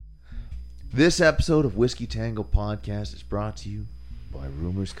This episode of Whiskey Tango Podcast is brought to you by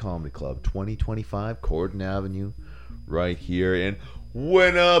Rumors Comedy Club, 2025 Corden Avenue, right here in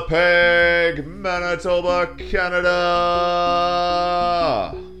Winnipeg, Manitoba, Canada.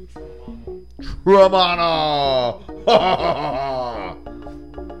 Tremana!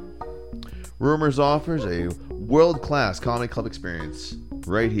 Rumors offers a world-class comedy club experience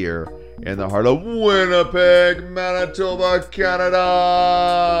right here in the heart of Winnipeg, Manitoba,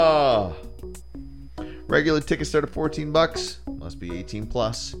 Canada. Regular tickets start at $14. Must be 18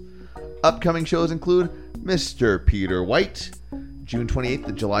 plus. Upcoming shows include Mr. Peter White, June 28th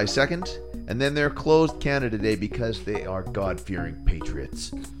to July 2nd, and then they're closed Canada Day because they are God-fearing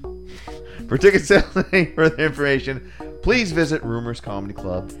patriots. For ticket sales and any further information, please visit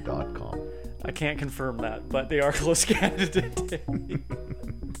rumorscomedyclub.com. I can't confirm that, but they are closed Canada Day.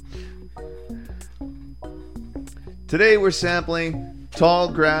 Today we're sampling Tall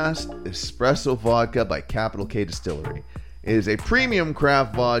Grass Espresso Vodka by Capital K Distillery. It is a premium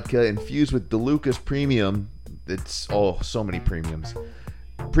craft vodka infused with DeLucas Premium. It's, so many premiums.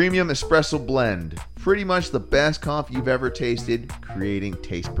 Premium espresso blend. Pretty much the best coffee you've ever tasted, creating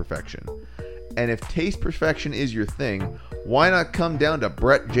taste perfection. And if taste perfection is your thing, why not come down to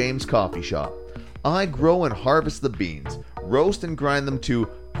Brett James Coffee Shop? I grow and harvest the beans, roast and grind them to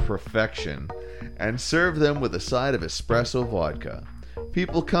perfection, and serve them with a side of espresso vodka.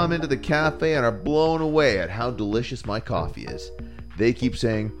 People come into the cafe and are blown away at how delicious my coffee is. They keep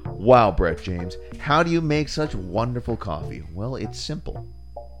saying, "Wow, Brett James, how do you make such wonderful coffee?" Well, it's simple.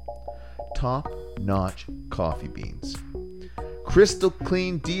 Top-notch coffee beans. Crystal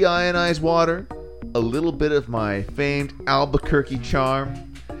clean deionized water, a little bit of my famed Albuquerque charm,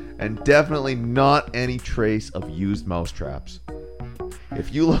 and definitely not any trace of used mousetraps.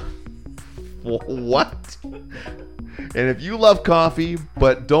 If you love... What? And if you love coffee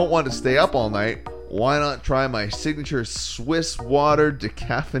but don't want to stay up all night, why not try my signature Swiss water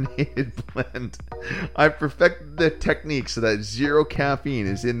decaffeinated blend? I've perfected the technique so that zero caffeine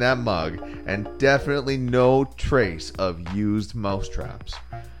is in that mug and definitely no trace of used mousetraps.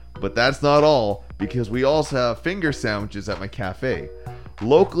 But that's not all, because we also have finger sandwiches at my cafe.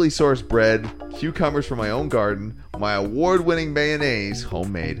 Locally sourced bread, cucumbers from my own garden, my award-winning mayonnaise,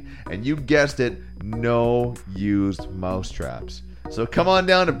 homemade, and you guessed it, no used mousetraps. So come on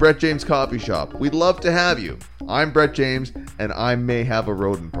down to Brett James Coffee Shop. We'd love to have you. I'm Brett James, and I may have a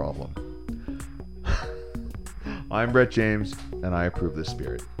rodent problem. I'm Brett James, and I approve this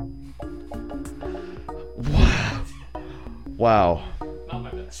spirit. Wow. Not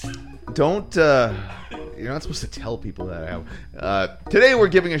my best. Don't, you're not supposed to tell people that I have. Today we're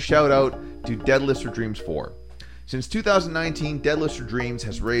giving a shout out to Deadlifts for Dreams 4. Since 2019, Deadlifts for Dreams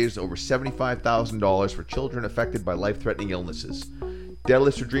has raised over $75,000 for children affected by life-threatening illnesses.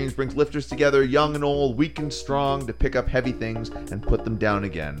 Deadlifts for Dreams brings lifters together, young and old, weak and strong, to pick up heavy things and put them down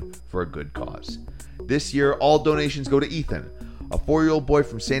again for a good cause. This year, all donations go to Ethan, a 4-year-old boy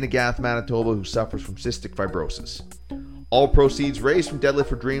from St. Agathe, Manitoba, who suffers from cystic fibrosis. All proceeds raised from Deadlift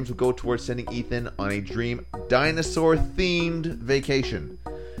for Dreams will go towards sending Ethan on a dream dinosaur-themed vacation.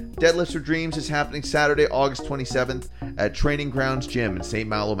 Deadlifts for Dreams is happening Saturday, August 27th at Training Grounds Gym in St.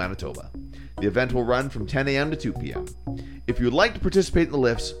 Malo, Manitoba. The event will run from 10 a.m. to 2 p.m. If you would like to participate in the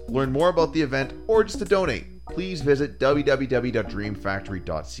lifts, learn more about the event, or just to donate, please visit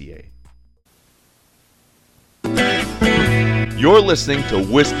www.dreamfactory.ca. You're listening to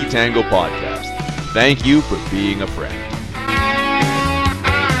Whiskey Tango Podcast. Thank you for being a friend.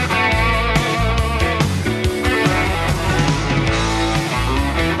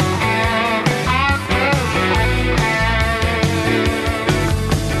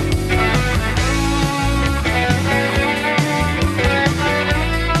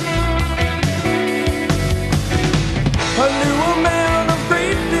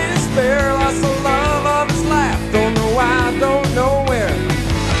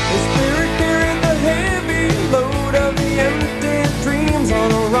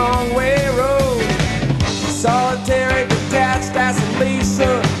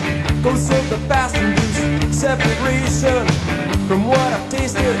 Separation from what I've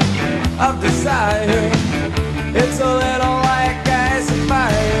tasted of desire. It's a little like ice and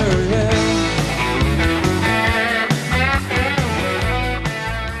fire, yeah.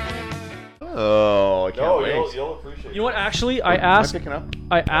 Oh, I can't wait. You'll appreciate it. You know what? Actually, I Am I asked picking up?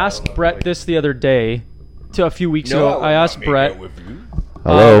 Brett this the other day, a few weeks ago. I asked Brett,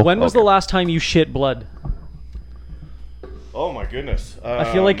 Hello? when was the last time you shit blood? Oh my goodness.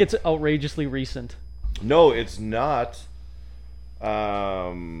 I feel like it's outrageously recent. No, it's not.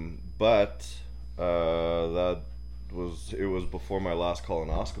 But the was before my last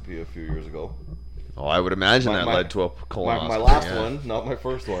colonoscopy a few years ago. Oh, I would imagine that led to a colonoscopy. My last one, not my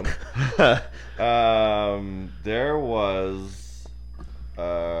first one. There was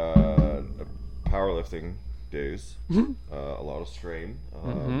powerlifting days. A lot of strain.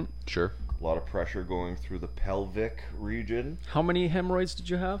 Sure. A lot of pressure going through the pelvic region. How many hemorrhoids did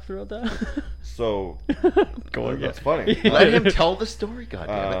you have throughout that? So, Go that's funny. Let him tell the story,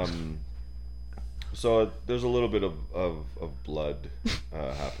 goddammit. So there's a little bit of blood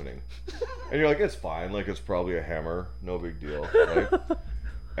happening. And you're like, it's fine. Like, it's probably a hammer. No big deal. Right?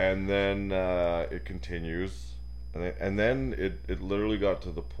 And then it continues. And then it literally got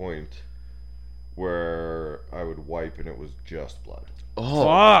to the point where I would wipe and it was just blood. Oh,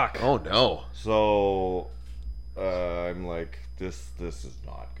 fuck! Oh no! So I'm like, this is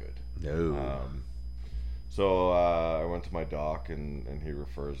not good. No. So I went to my doc and he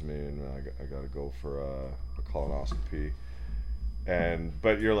refers me, and I got to go for a colonoscopy.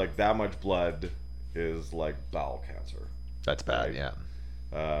 But you're like, that much blood is like bowel cancer. That's bad. Right?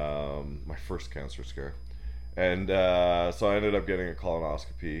 Yeah. My first cancer scare. And so I ended up getting a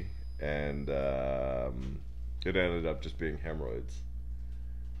colonoscopy, and it ended up just being hemorrhoids.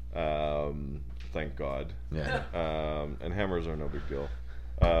 Thank God. Yeah. And hammers are no big deal.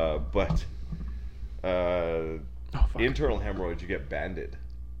 But internal hemorrhoids, you get banded.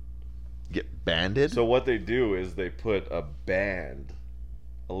 Get banded? So what they do is they put a band,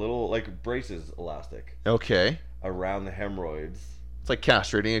 a little like braces elastic, Okay. around the hemorrhoids. It's like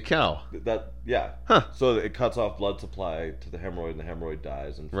castrating a cow. Yeah. Huh. So it cuts off blood supply to the hemorrhoid, and the hemorrhoid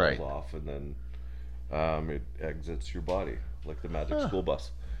dies and falls Right. off, and then it exits your body like the magic school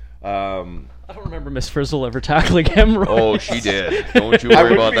bus. I I don't remember Miss Frizzle ever tackling hemorrhoids. Oh, she did. Don't you worry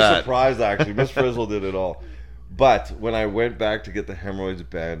wouldn't about be that. surprised, actually. Miss Frizzle did it all. But when I went back to get the hemorrhoids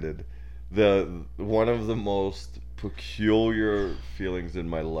banded, one of the most peculiar feelings in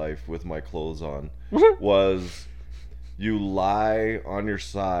my life with my clothes on was you lie on your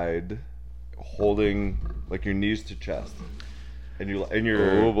side holding like your knees to chest, and you're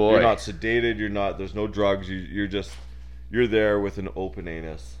Oh, boy. you're not sedated, there's no drugs, you're there with an open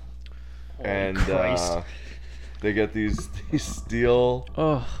anus. And Christ. they get these steel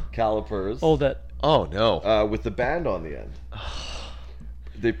Oh, calipers that. Oh, no. with the band on the end.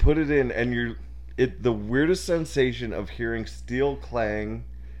 They put it in, and the weirdest sensation of hearing steel clang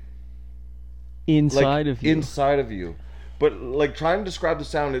Inside like, of you. inside of you. But like, trying to describe the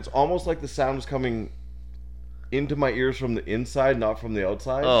sound, it's almost like the sound is coming into my ears from the inside, not from the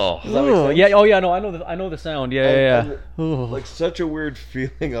outside. Oh. Does that make Ooh, sense? yeah. Oh, yeah. No, I know the sound. Yeah, And- yeah. Ooh. Like such a weird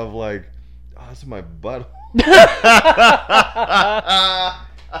feeling of like, oh, this is my butt.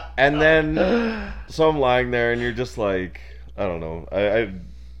 And then, so I'm lying there, and you're just like, I don't know.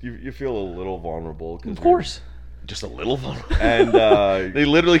 You feel a little vulnerable. 'Cause Of course. Just a little vulnerable. And They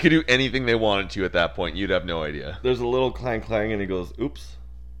literally could do anything they wanted to at that point. You'd have no idea. there's a little clang clang, and he goes, oops.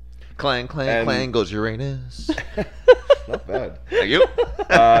 Clang, clang, And- clang goes Uranus. Not bad. Thank you.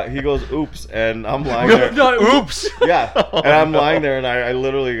 He goes, oops, and I'm lying there. Oops. Yeah, and I'm lying there, and I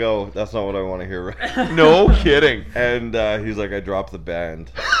literally go, that's not what I want to hear. No kidding. And he's like, I dropped the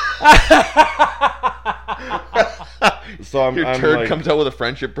band. So I'm Your turd like, comes out with a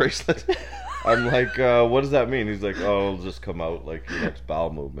friendship bracelet. I'm like, what does that mean? He's like, oh, it'll just come out like your next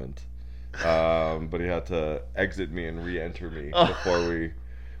bowel movement. But he had to exit me and re-enter me before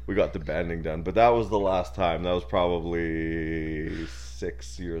we got the banding done. But that was the last time. That was probably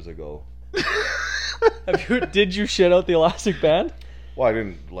 6 years ago. Did you shit out the elastic band? Well, I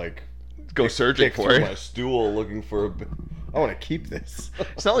didn't like Go searching kick for through it. my stool looking for a. I want to keep this.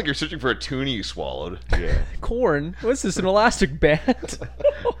 It's not like you're searching for a tuna you swallowed. Yeah. Corn? What's this? An elastic band?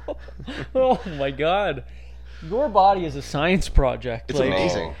 Oh my god. Your body is a science project. It's like,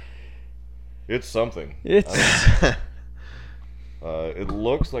 amazing. It's something. It's It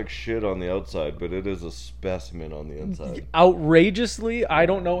looks like shit on the outside, but it is a specimen on the inside. outrageously. I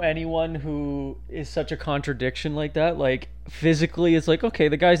don't know anyone who is such a contradiction like that. Like physically, it's like, okay,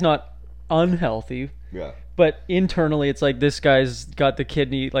 the guy's not unhealthy, Yeah. but internally, it's like this guy's got the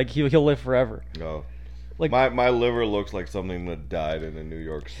kidney. Like he'll live forever. No. Like- my liver looks like something that died in a New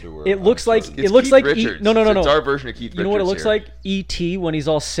York sewer. It looks like certain. It's it looks Keith like Richards. no. It's our version of Keith Richards. You know what it looks here. like? E.T. when he's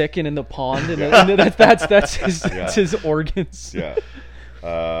all sick and in the pond, and that's his that's his organs. Yeah.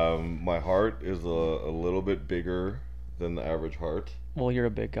 My heart is a little bit bigger than the average heart. Well, you're a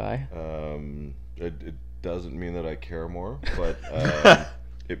big guy. It doesn't mean that I care more, but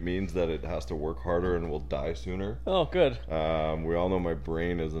it means that it has to work harder and will die sooner. Oh, good. We all know my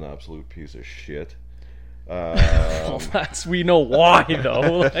brain is an absolute piece of shit. Well, we know why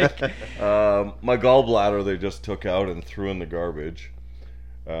though. Like, My gallbladder they just took out and threw in the garbage.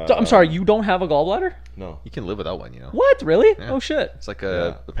 so, I'm sorry, you don't have a gallbladder? No. You can live without one, you know. What? Really? Yeah. Oh shit. It's like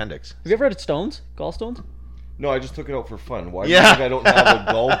a appendix. Have you ever had stones? Gallstones? No, I just took it out for fun. Why Yeah. do you think I don't have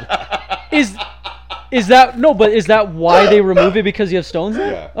a gallbladder? Is that no? But is that why they remove it because you have stones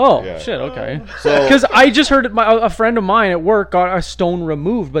there? Yeah, Oh yeah. shit. Okay. So- Because I just heard a friend of mine at work got a stone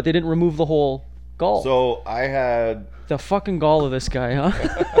removed, but they didn't remove the whole gall. So I had the fucking gall of this guy, huh?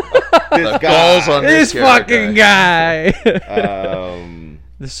 this Balls on this this fucking guy. Um,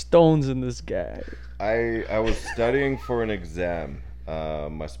 The stones in this guy. I was studying for an exam,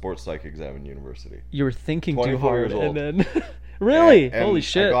 my sports psych exam in university. You were thinking too 24 hard, years old. and then really, And holy I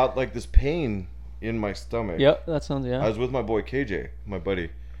shit. got like this pain in my stomach. Yep, that sounds I was with my boy KJ, my buddy.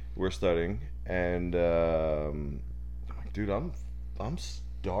 We're studying, and I'm like, dude, I'm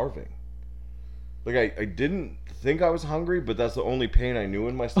starving. Like I didn't think I was hungry, but that's the only pain I knew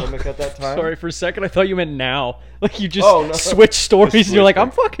in my stomach at that time. Sorry, for a second I thought you meant now. Like you just Oh, no. switch stories. Just and you're like, switch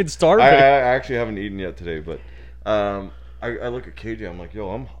I'm fucking starving. I actually haven't eaten yet today, but I look at KJ. I'm like, yo,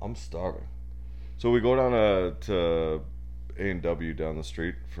 I'm starving. So we go down to A&W down the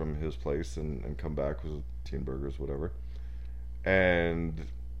street from his place and come back with Teen Burgers, whatever. And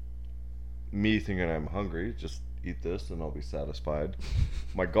me thinking I'm hungry, just eat this and I'll be satisfied.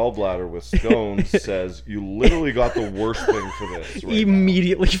 My gallbladder with stones says, you literally got the worst thing for this right now."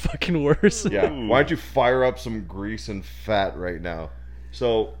 Immediately fucking worse. Yeah. Why don't you fire up some grease and fat right now?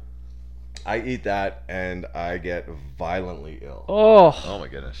 So I eat that and I get violently ill. Oh, Oh my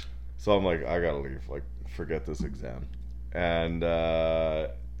goodness. So I'm like, I gotta leave. Like, forget this exam. And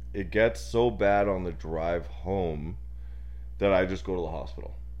it gets so bad on the drive home that I just go to the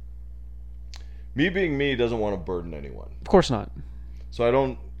hospital. Me being me doesn't want to burden anyone. of course not. So I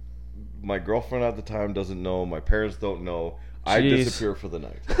don't. My girlfriend at the time doesn't know. My parents don't know. I Jeez. disappear for the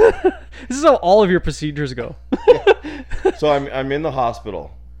night. This is how all of your procedures go. So I'm in the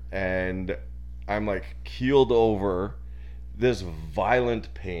hospital and I'm like keeled over, this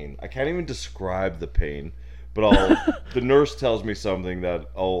violent pain. I can't even describe the pain, but the nurse tells me something that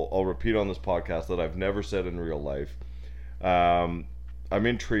I'll repeat on this podcast that I've never said in real life. I'm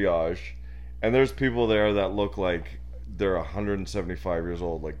in triage, and there's people there that look like they're 175 years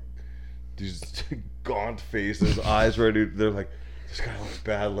old, like these gaunt faces, eyes ready. They're like, this guy looks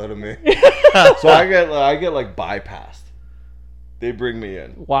bad, let him in. So I get like bypassed. They bring me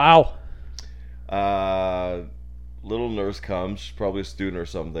in. Wow. Little nurse comes, she's probably a student or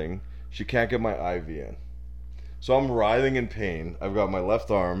something. She can't get my IV in. So I'm writhing in pain. I've got my left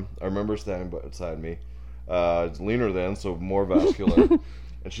arm. I remember standing beside me. It's leaner then, so more vascular.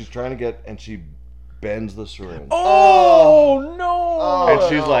 And she's trying to get, and she bends the syringe. Oh no. And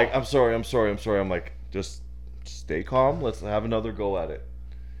she's like, I'm sorry. I'm like, just stay calm. Let's have another go at it.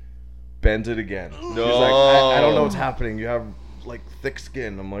 Bends it again. She's like, I don't know what's happening. You have like thick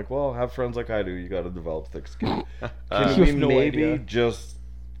skin. I'm like, well, have friends like I do. You got to develop thick skin. Can You we have no maybe idea. just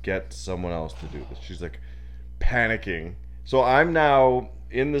get someone else to do this? She's like panicking. So I'm now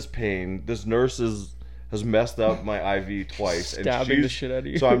in this pain. This nurse has messed up my IV twice. Stabbing and the shit out of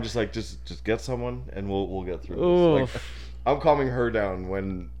you. So I'm just like, just get someone and we'll get through this. Oof. Like, I'm calming her down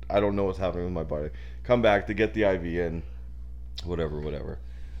when I don't know what's happening with my body. Come back to get the IV in. Whatever.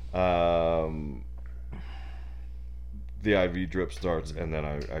 The IV drip starts, and then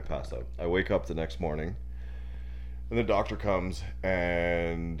I pass out. I wake up the next morning, and the doctor comes,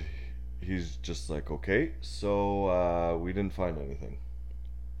 and he's just like, okay, so we didn't find anything.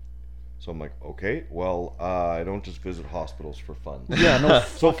 So I'm like, okay, well, I don't just visit hospitals for fun. Yeah, no.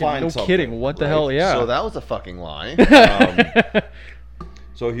 So find no something, kidding. What the right? hell? Yeah. So that was a fucking lie.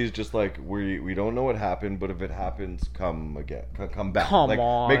 So he's just like, we don't know what happened, but if it happens, come again, come back. Come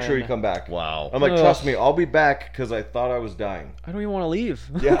like, make sure you on. come back. Wow. I'm like, Ugh. trust me, I'll be back because I thought I was dying. I don't even want to leave.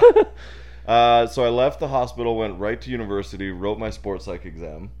 Yeah. So I left the hospital, went right to university, wrote my sports psych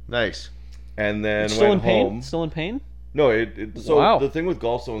exam, Nice. and then Still in went pain? home. Still in pain? No, so Wow. the thing with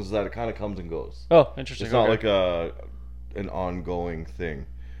gallstones is that it kind of comes and goes. Oh, interesting. It's not Okay. like an ongoing thing.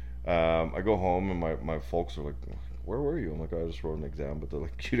 I go home and my folks are like, where were you? I'm like, I just wrote an exam, but they're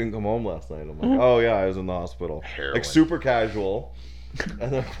like, you didn't come home last night. I'm like, oh yeah, I was in the hospital. Heroin. Like super casual.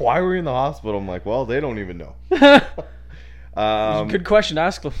 And they're like, why were you in the hospital? I'm like, well, they don't even know. Good question.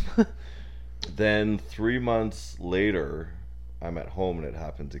 Ask them. Then 3 months later, I'm at home and it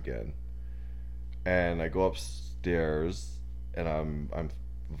happens again. And I go upstairs and I'm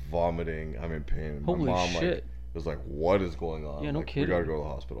vomiting. I'm in pain. Holy my mom shit. was like, what is going on? Yeah, no like, kidding. We gotta go to the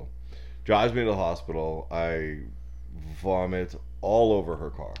hospital. Drives me to the hospital. I vomit all over her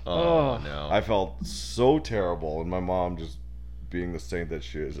car. Oh, Oh. no. I felt so terrible, and my mom just being the saint that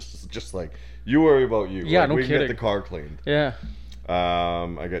she is, just like, you worry about you. Yeah, like, no we can get kidding. the car cleaned. Yeah.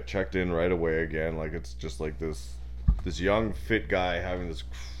 I got checked in right away again. Like, it's just like this young fit guy having this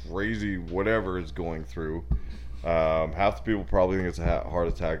crazy whatever is going through. Half the people probably think it's a heart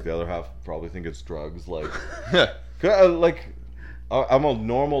attack. The other half probably think it's drugs. Like, I'm a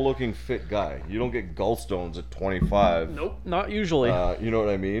normal looking fit guy. You don't get gallstones at 25. Nope, not usually. You know what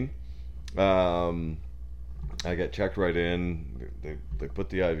I mean? I get checked right in. They put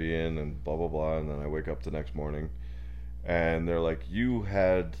the IV in and blah blah blah, and then I wake up the next morning, and they're like, "You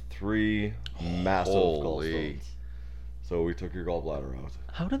had 3 massive Holy. gallstones." So we took your gallbladder out.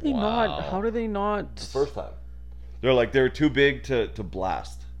 How do they Wow. not? How do they not? First time. They're like, they're too big to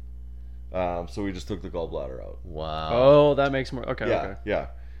blast. So we just took the gallbladder out. Wow. Oh, that makes more. Okay. Yeah, Okay. yeah.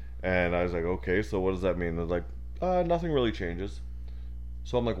 And I was like, okay, so what does that mean? They're like, nothing really changes.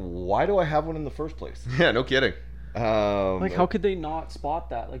 So I'm like, why do I have one in the first place? Yeah, no kidding. Like, how could they not spot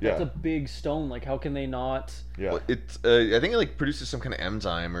that? Like, that's Yeah. a big stone. Like, how can they not? Yeah. Well, it's I think it like produces some kind of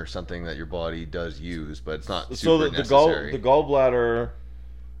enzyme or something that your body does use, but it's not So super the necessary. gallbladder,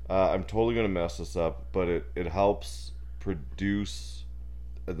 I'm totally gonna mess this up, but it helps produce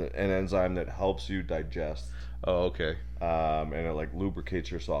an enzyme that helps you digest, Oh, okay. and it like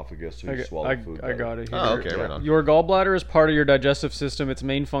lubricates your esophagus so you swallow food. I better. got it here. Oh, okay, right on. Your gallbladder is part of your digestive system. Its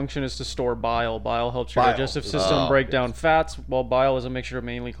main function is to store bile. Bile helps your Bile. digestive system Oh, break down fats, while bile is a mixture of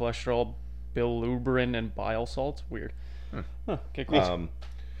mainly cholesterol, bilirubin, and bile salts. Weird. Huh, okay, cool.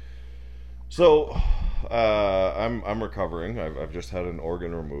 So, I'm recovering. I've just had an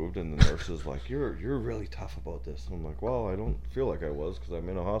organ removed, and the nurse is like, "You're really tough about this." I'm like, "Well, I don't feel like I was because I'm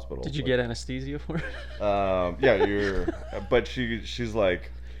in a hospital." Did you But, get anesthesia for it? Yeah, you're. But she's like,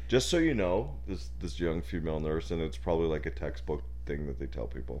 just so you know, this young female nurse, and it's probably like a textbook thing that they tell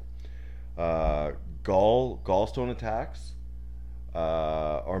people. Gallstone attacks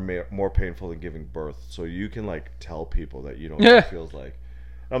are more painful than giving birth, so you can like tell people that you know what Yeah. it feels like.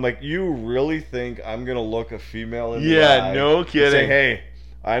 I'm like, you really think I'm gonna look a female in the Yeah, eye no and say, kidding. hey,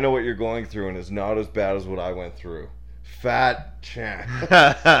 I know what you're going through, and it's not as bad as what I went through. Fat Chan.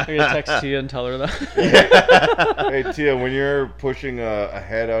 I'm gonna text Tia and tell her that. Hey Tia, when you're pushing a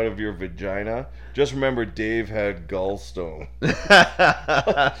head out of your vagina, just remember Dave had gallstone.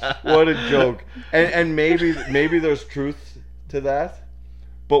 What a joke. And maybe there's truth to that,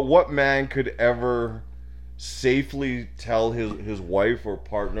 but what man could ever safely tell his wife or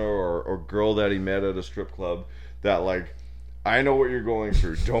partner or girl that he met at a strip club that, like, I know what you're going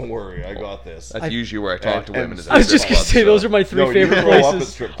through, don't worry, I got this. That's usually where I talk to and- women. is I was at just strip gonna clubs, say so. those are my 3 No, you favorite grow up at places.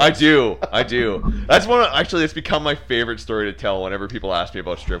 strip I clubs. I do. That's one. Actually, it's become my favorite story to tell whenever people ask me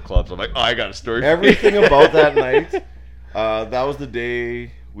about strip clubs. I'm like, oh, I got a story. For you." Everything about that night, that was the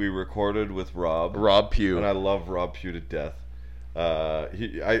day we recorded with Rob. Rob Pugh. And I love Rob Pugh to death.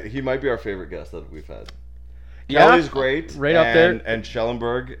 He might be our favorite guest that we've had. Yeah, Kelly's great. right up there. And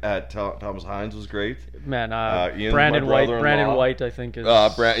Schellenberg at Thomas Hines was great. Man, Ian's Brandon my White. brother-in-law. Brandon White, I think is.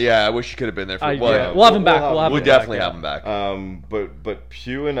 Yeah, I wish you could have been there for. Yeah, Well, we'll have him back. we'll We'll have we'll him definitely back, have him back. But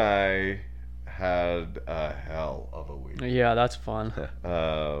Pugh and I had a hell of a week. Yeah, that's fun.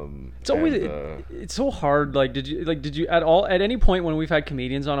 It's It's always it's so hard. Like, did you at any point when we've had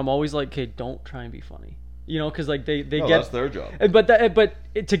comedians on? I'm always like, okay, don't try and be funny. You know, because like they no, get that's their job. But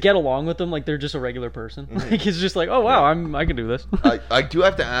to get along with them, like they're just a regular person. Like it's just like, oh wow, I can do this. I do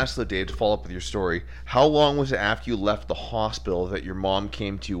have to ask though, Dave, to follow up with your story. How long was it after you left the hospital that your mom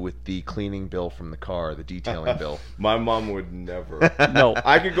came to you with the cleaning bill from the car, the detailing bill? My mom would never. No.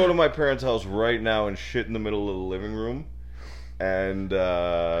 I could go to my parents' house right now and shit in the middle of the living room, and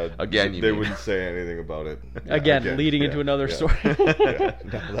Again, you they mean. wouldn't say anything about it. Again, leading into another yeah, story. yeah.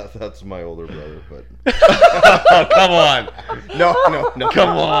 No, that's my older brother, but Oh, come on, no, come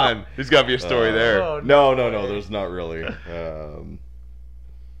on. There's got to be a story there. No, there's not really.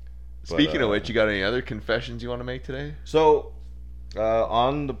 Speaking of which, you got any other confessions you want to make today? So,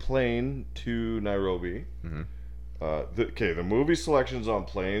 on the plane to Nairobi, the movie selections on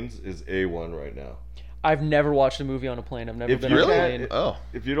planes is A1 right now. I've never watched a movie on a plane. I've never If been you on a can't- plane. Oh,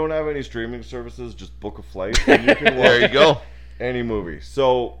 If you don't have any streaming services, just book a flight and you can watch there you go. any movie.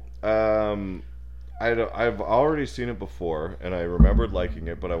 So, I've already seen it before, and I remembered liking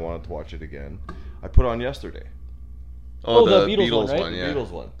it, but I wanted to watch it again. I put on yesterday. Oh, the Beatles one, right? yeah.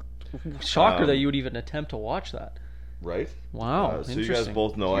 Beatles one, Shocker that you would even attempt to watch that. right? Wow, So you guys interesting.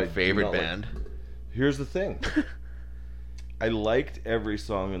 both know Your I do favorite not like- band? Here's the thing. I liked every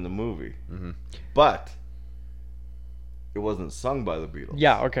song in the movie, Mm-hmm. but it wasn't sung by the Beatles.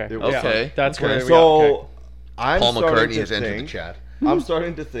 Yeah, okay. It was Yeah, Okay. that's Okay. where So okay. Paul starting McCartney to has entered the think- chat. I'm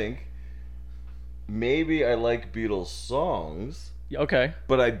starting to think maybe I like Beatles songs, Okay.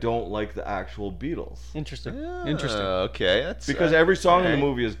 but I don't like the actual Beatles. Interesting. Ah, Interesting. Okay, that's Because every song in the alright.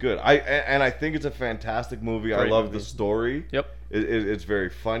 movie is good. I think it's a fantastic movie. I Great love movie. the story. Yep. It's very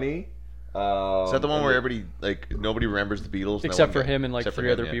funny. Is that the one where everybody nobody remembers the Beatles Except for him and like except for 3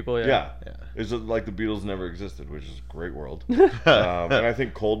 him, other yeah. people. Yeah. Yeah. Yeah. It's just like the Beatles never existed, which is a great world. And I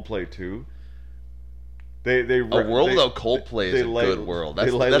think Coldplay too. They A world without Coldplay is a good world.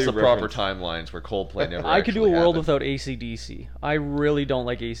 That's the proper reference- timelines where Coldplay never. I could do a actually world happened. without AC/DC. I really don't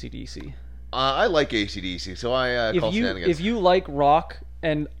like AC/DC. I like AC/DC, so I call shenanigans. If you like rock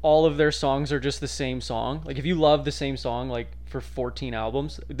and all of their songs are just the same song, like if you love the same song like for 14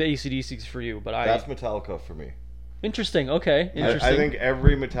 albums, the AC/DC is for you. But That's Metallica for me. interesting. Okay, interesting. I think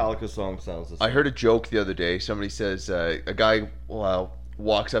every Metallica song sounds the same. I heard a joke the other day. Somebody says a guy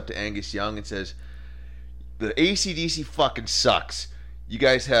walks up to Angus Young and says, "The AC/DC fucking sucks. You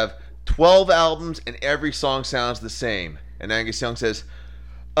guys have 12 albums and every song sounds the same." And Angus Young says,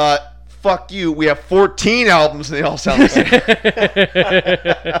 "Fuck you. We have 14 albums and they all sound the same."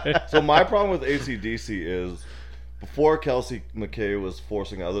 So my problem with AC/DC is before Kelsey McKay was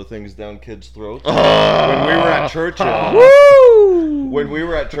forcing other things down kids' throats. When we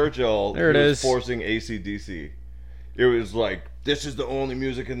were at Churchill, There it he was is. forcing AC/DC. It was like, this is the only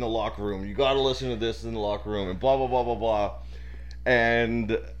music in the locker room. You got to listen to this in the locker room, and blah blah blah blah blah.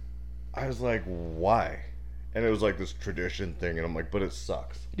 And I was like, why? And it was like this tradition thing, and I'm like, but it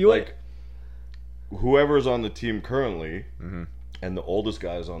sucks. You like whoever's on the team currently, and the oldest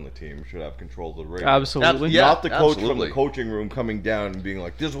guys on the team should have control of the radio. Absolutely. Yeah, Not the coach from absolutely. the coaching room coming down and being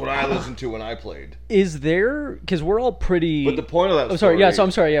like, this is what I listened to when I played. Is there? Because we're all pretty. But the point of that Oh, sorry. Yeah. So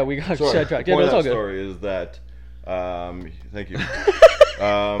I'm sorry. Yeah, we got Sorry, sidetracked. the Yeah, point no, of it's all that good. story is that, thank you.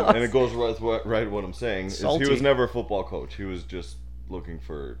 And it goes right what I'm saying. Is he Salty. was never a football coach. He was just looking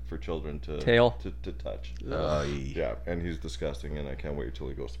for children to Tail. to touch. Yeah. Yeah, and he's disgusting, and I can't wait till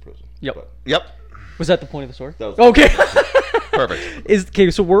he goes to prison. Yep. But Yep. Was that the point of the story? that was Okay. Perfect. Okay,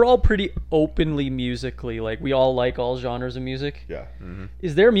 so we're all pretty openly musically, like we all like all genres of music. yeah.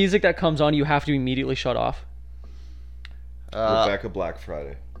 Is there music that comes on you have to immediately shut off? Rebecca Black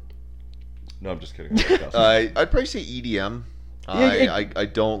Friday. No, I'm just kidding. I'd probably say EDM. I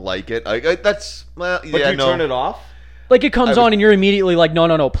don't like it. That's well, but yeah, you no. turn it off. Like it comes I would- on and you're immediately like,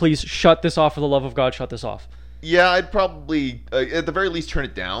 no, please shut this off for the love of God, shut this off. Yeah, I'd probably at the very least turn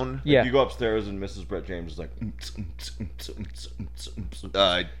it down. Yeah. You go upstairs and Mrs. Brett James is like,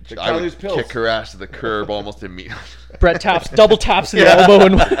 I Charlie's would Pills. kick her ass to the curb almost immediately. Brett double taps in the Yeah. elbow,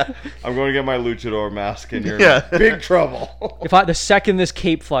 and I'm going to get my luchador mask, and you're Yeah. in big trouble. the second this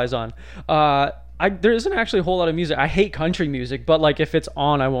cape flies on, there isn't actually a whole lot of music. I hate country music, but like if it's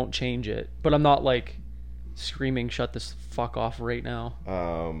on, I won't change it. But I'm not like screaming, "Shut this fuck off right now."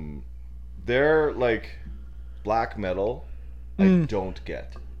 They're like black metal. I don't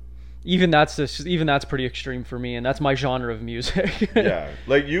get. Even that's pretty extreme for me, and that's my genre of music. Yeah,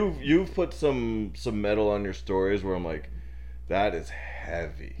 like you've put some metal on your stories where I'm like, that is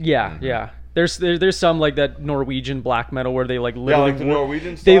heavy. Yeah, yeah. There's some like that Norwegian black metal where they like literally like the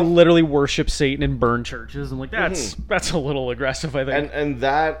Norwegian they stuff? literally worship Satan and burn churches. I'm like, that's a little aggressive, I think. And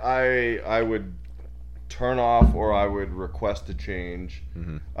that I would turn off or I would request a change.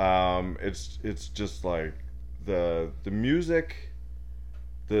 It's just like the music,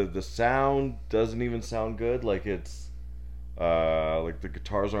 the sound doesn't even sound good. Like it's like the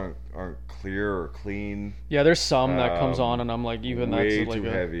guitars aren't clear or clean. Yeah, there's some that comes on and I'm like, even Way that's like too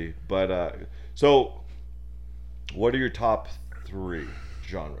heavy. But so, what are your top 3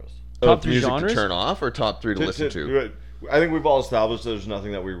 genres? Top Of 3 music genres? to turn off or top 3 to listen to? I think we've all established there's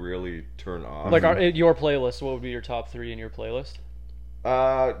nothing that we really turn off. Like your playlist. What would be your top 3 in your playlist?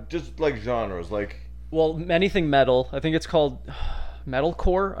 just like genres, like Well, anything metal. I think it's called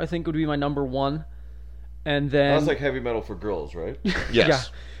metalcore. I think would be my number 1. And then that's like heavy metal for girls, right?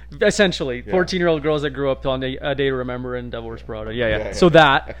 Yes. Yeah, essentially, 14-year-old girls that grew up on A Day to Remember and Devil Wears Prada. Yeah. Yeah. So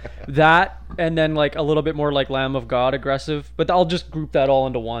that, and then like a little bit more like Lamb of God, aggressive. But I'll just group that all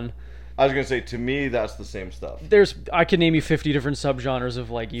into one. I was gonna say, to me, that's the same stuff. I can name you 50 different subgenres of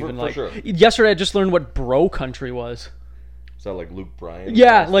like even For like. sure. Yesterday, I just learned what bro country was. Is that like Luke Bryan? Yeah,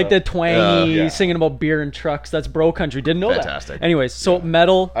 kind of like the stuff? twangy Yeah. singing about beer and trucks. That's bro country. Didn't know Fantastic. that. Anyways, so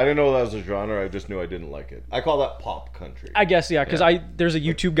metal. I didn't know that was a genre. I just knew I didn't like it. I call that pop country. I guess yeah, because there's a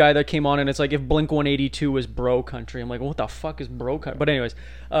YouTube guy that came on and it's like if Blink 182 was bro country, I'm like, what the fuck is bro country? But anyways,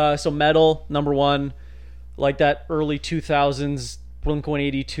 so metal number 1, like that early 2000s Blink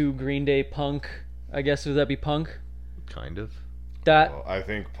 182 Green Day punk. I guess would that be punk? Kind of. That, Well, I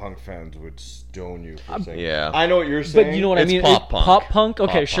think punk fans would stone you for saying. yeah. I know what you're saying. but you know what I It's mean? pop punk. Pop punk.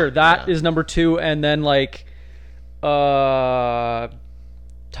 Okay, Pop sure. punk, That yeah. is number 2, and then like,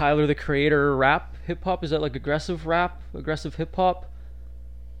 Tyler the Creator rap hip hop. Is that like aggressive rap, aggressive hip hop?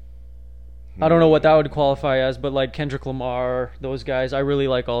 I don't know what that would qualify as, but like Kendrick Lamar, those guys. I really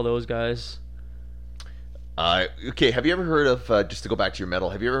like all those guys. Okay, have you ever heard of, just to go back to your metal,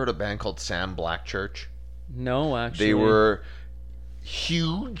 have you ever heard of a band called Sam Blackchurch? No, actually. They were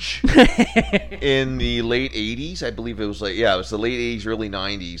huge in the late 80s. I believe it was it was the late 80s, early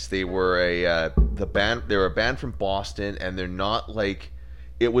 90s. They were a band from Boston, and they're not like,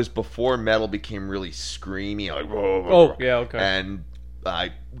 it was before metal became really screamy, like, whoa, whoa, Oh, yeah, okay. And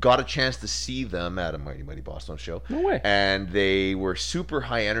I got a chance to see them at a Mighty Mighty Boston show. No way. And they were super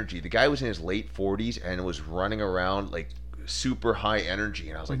high energy. The guy was in his late 40s and was running around like super high energy.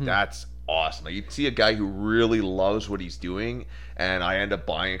 And I was like, that's awesome. Like, you'd see a guy who really loves what he's doing. And I end up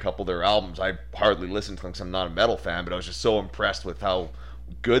buying a couple of their albums. I hardly listened to them because I'm not a metal fan, but I was just so impressed with how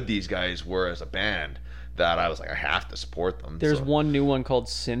good these guys were as a band that I was like, I have to support them. There's So- one new one called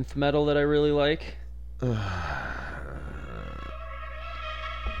Synth Metal that I really like.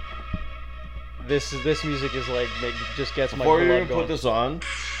 This music is like just gets my Before you blood even going. put this on,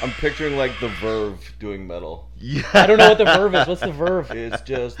 I'm picturing like the Verve doing metal. Yeah. I don't know what the verve is. What's the verve? It's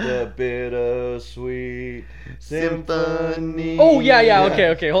just a bittersweet symphony. Oh yeah.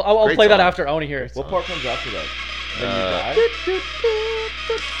 Okay. I'll Great play that song. after. I want to hear it. What part comes after that? Then you die?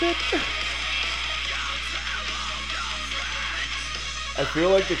 I feel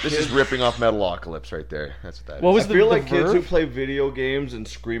like the This kids, is ripping off Metalocalypse right there. That's what that is. What was I the, feel the like kids who verve? play video games and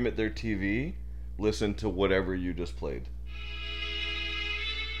scream at their TV listen to whatever you just played.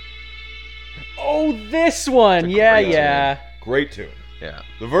 Oh, this one. Yeah. great Great tune. Yeah.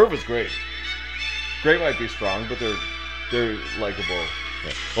 The Verve is great. Great might be strong, but they're likable.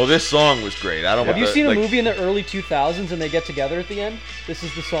 Well, this song was great. I don't. Have you seen a like, movie in the early 2000s and they get together at the end? This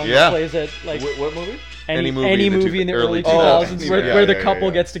is the song Yeah. that plays at like What movie? any movie movie in the early Oh, 2000s yeah, where the yeah, couple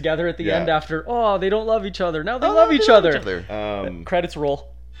yeah. gets together at the Yeah. end after they don't love each other. Now they Oh, love they each love other. Credits roll.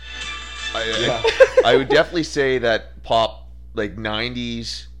 I would definitely say that pop, like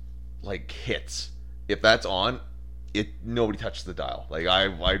 90s, like hits. If that's on, nobody touches the dial. Like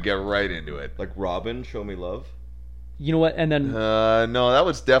I'd get right into it. Like Robin, Show Me Love. You know what? And then No, that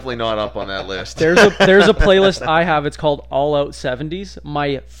was definitely not up on that list. there's a playlist I have. It's called All Out 70s.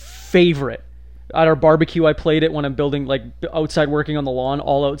 My favorite. At our barbecue, I played it when I'm building, like, outside working on the lawn.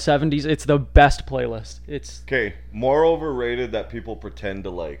 All Out 70s. It's the best playlist. It's Okay, more overrated that people pretend to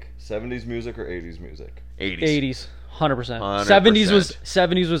like 70s music or 80s music. 80s. 80s, 100%. 100%.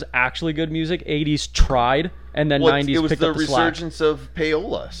 70s was actually good music. 80s tried, and then Well, 90s it was picked the up the slack. resurgence of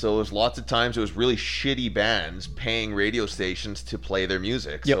payola. So it was lots of times it was really shitty bands paying radio stations to play their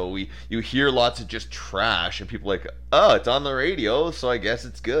music. Yep. So you hear lots of just trash, and people are like, oh, it's on the radio, so I guess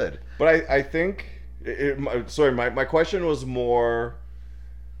it's good. But I think, my question was more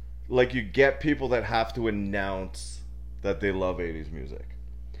like you get people that have to announce that they love 80s music.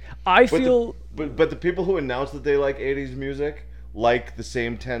 I But feel but the people who announce that they like 80s music like the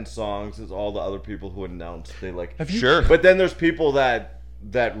same 10 songs as all the other people who announce they like. Have you- Sure. But then there's people that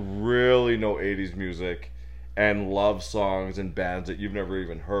really know 80s music and love songs and bands that you've never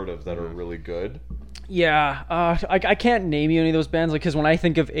even heard of that are really good. Yeah, I can't name you any of those bands, like, because when I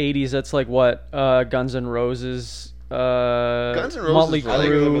think of 80s, that's like what Guns N' Roses, Guns N' Roses Motley is I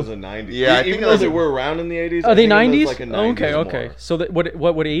think of them Crue. as a 90s. Yeah, I Even think though as they a- were around in the 80s. Are I they think of them as 90s? like a 90s Okay. more. So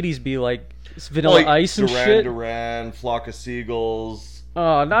what would 80s be like? Vanilla Like Ice and Duran shit. Duran, Flock of Seagulls.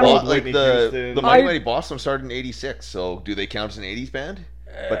 Not Well, all. like Whitney the Houston. Mighty I- Mighty Boston started in '86, so do they count as an '80s band?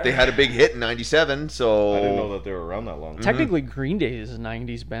 But they had a big hit in '97, so I didn't know that they were around that long. Technically, Green Day is a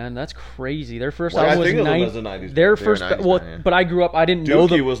 '90s band. That's crazy. Their first Well, I album was think of them 90. as a 90s Their band. They were first, 90s well, band, yeah. but I grew up. I didn't know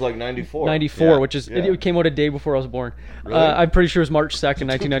Dookie them. was like 94. 94, Yeah. which is Yeah. it came out a day before I was born. Really? I'm pretty sure it was March 2nd, Two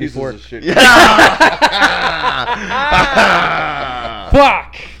 1994. pieces of shit.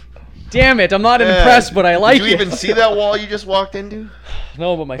 Fuck! Damn it! I'm not impressed, but I like Did you it. even see that wall you just walked into?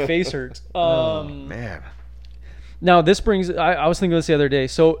 No, but my face hurts. Man, Now this brings. I was thinking of this the other day.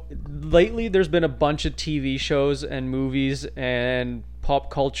 So lately, there's been a bunch of TV shows and movies and pop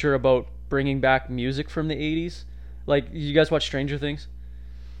culture about bringing back music from the '80s. Like, you guys watch Stranger Things?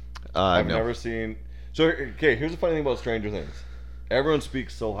 I've no. never seen. So okay, here's the funny thing about Stranger Things. Everyone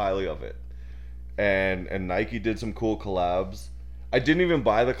speaks so highly of it, and Nike did some cool collabs. I didn't even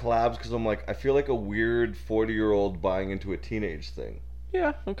buy the collabs because I'm like, I feel like a weird 40-year-old buying into a teenage thing.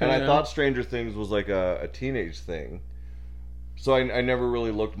 Yeah. Okay. And I yeah. thought Stranger Things was like a teenage thing. So I never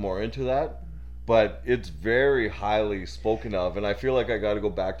really looked more into that. but it's very highly spoken of, and I feel like I got to go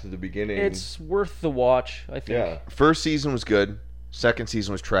back to the beginning. It's worth the watch, I think. yeah. First season was good. Second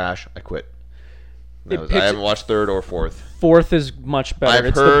season was trash. I quit. It I picks- haven't watched third or fourth. Fourth is much better. I've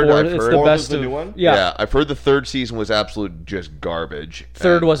it's heard- the, I've it's heard. the Fourth best is the of new one? Yeah. I've heard the third season was absolute just garbage.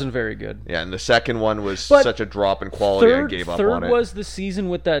 Third And- wasn't very good. Yeah, and the second one was But such a drop in quality. I gave up on it. was the season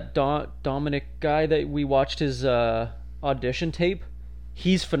with that Dominic guy that we watched his audition tape.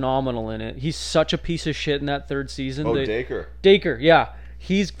 He's phenomenal in it. He's such a piece of shit in that third season. Oh, Dacre. Dacre, yeah.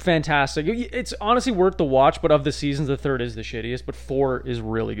 He's fantastic. It's honestly worth the watch, but of the seasons, the third is the shittiest, but 4 is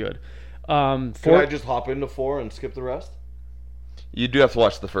really good. Can Four, I just hop into 4 and skip the rest? You do have to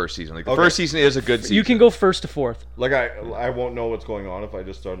watch the first season. Like the Okay. first season is a good season. you can go first to fourth. Like I won't know what's going on if I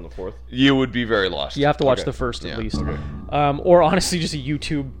just start in the 4th. You would be very lost. You have to watch Okay. the first Yeah. at least. Okay. Or honestly, just a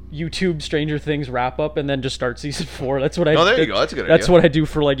YouTube Stranger Things wrap up and then just start season 4. That's what I. Oh, there you go. That's a good That's idea. what I do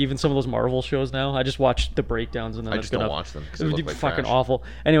for like even some of those Marvel shows now. I just watch the breakdowns and then I that's just good don't enough. watch them 'cause It they would look be like fucking trash. awful.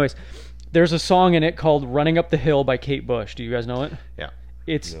 Anyways, there's a song in it called "Running Up the Hill" by Kate Bush. Do you guys know it? Yeah.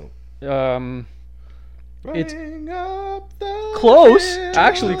 It's No. It's Running up the close, hill,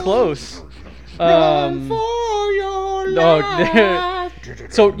 actually close. run for your no, life.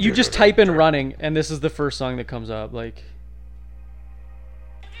 So you just type in "running" and this is the first song that comes up. Like,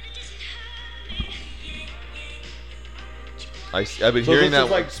 I've been So hearing this that.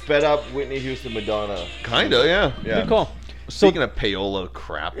 is like sped up Whitney Houston Madonna. Kinda, yeah. Yeah. good call. Speaking of payola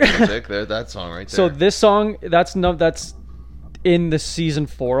crap music, there, that song right there. So this song, that's in the season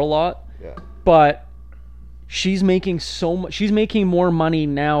 4 a lot, Yeah. but she's making so much. She's making more money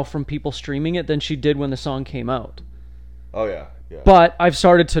now from people streaming it than she did when the song came out. Oh yeah. Yeah. But I've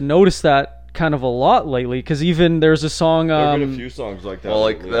started to notice that kind of a lot lately because even there's a song. There have been a few songs like that. well,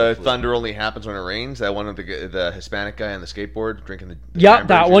 like lately, the actually. thunder only happens when it rains. That one of the Hispanic guy on the skateboard drinking the Yeah, cranberry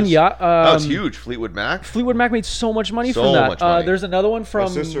that one. juice. Yeah, That was huge. Fleetwood Mac. Fleetwood Mac made so much money So from that. much money. There's another one My from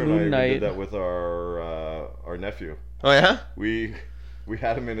sister and I Moon even Knight. did that with our nephew. Oh yeah. We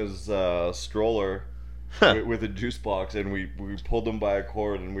had him in his stroller with a juice box, and we pulled him by a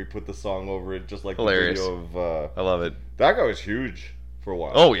cord, and we put the song over it, just like Hilarious. the video of. I love it. That guy was huge for a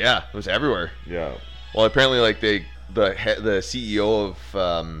while. Oh yeah, it was everywhere. yeah. Well, apparently, like the CEO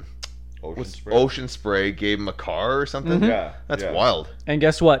of Ocean Spray gave him a car or something. Mm-hmm. Yeah. That's yeah. wild. And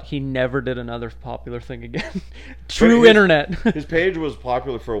guess what? He never did another popular thing again. True his- internet. His page was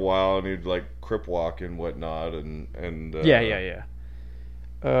popular for a while, and he'd like crip walk and whatnot, and Yeah.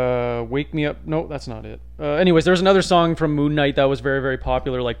 Wake Me Up. No, that's not it. Anyways, there's another song from Moon Knight that was very, very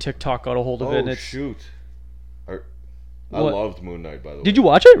popular. Like TikTok got a hold of Oh it. And it's, shoot! I What? loved Moon Knight, by the way. Did you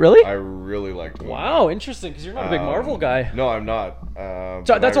watch it? Really? I really liked Moon Wow, Knight. interesting. Because you're not a big Marvel guy. No, I'm not.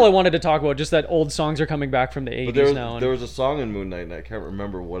 So that's all I wanted to talk about. Just that old songs are coming back from the 80s But there was, now. there was a song in Moon Knight, and I can't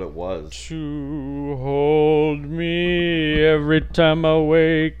remember what it was. To hold me every time I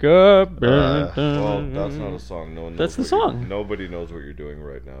wake up. Well, that's not a song. No one knows That's the what you're- song. Nobody knows what you're doing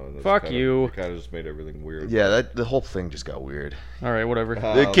right now. And that's Fuck kinda, you. It kind of just made everything weird. Yeah, the whole thing just got weird. All right, whatever.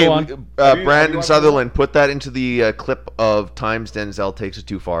 Okay, Go on. have you- have you Brandon watched Sutherland, put that into the clip of times Denzel takes it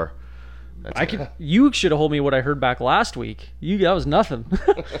too far. That's I could. You should have told me what I heard back last week. That was nothing.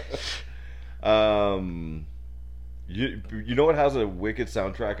 You know what has a wicked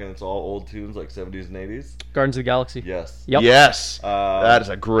soundtrack and it's all old tunes like 70s and 80s? Gardens of the Galaxy. Yes. Yep. Yes, that is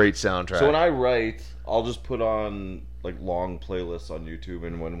a great soundtrack. So when I write, I'll just put on like long playlists on YouTube,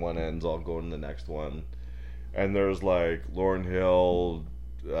 and when one ends, I'll go to the next one. And there's like Lauryn Hill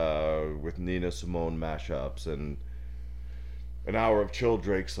with Nina Simone mashups and an hour of Chill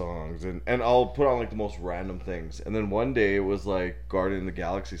Drake songs, and I'll put on like the most random things. And then one day it was like Guardian of the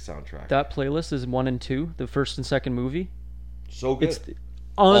Galaxy soundtrack. That playlist is 1 and 2, the first and second movie. So good. It's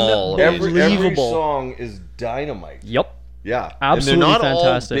All of it. unbelievable. Every song is dynamite. Yep. Yeah. and Absolutely they're not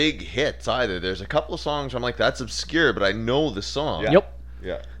fantastic. all big hits either. There's a couple of songs I'm like, that's obscure, but I know the song. Yeah. Yep.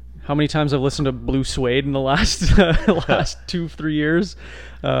 Yeah. How many times I've listened to Blue Suede in the last 2-3 years?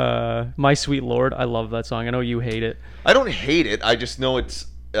 My Sweet Lord, I love that song. I know you hate it. I don't hate it. I just know it's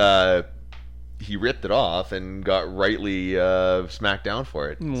he ripped it off and got rightly smacked down for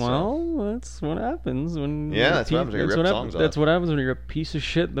it. So, Well, that's what happens when. Yeah, that's what happens when you rip songs That's off. what happens when you're a piece of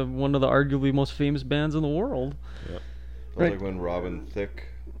shit. One of the arguably most famous bands in the world. That was Right. like when Robin Thicke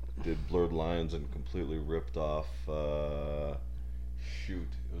did Blurred Lines and completely ripped off. Shoot,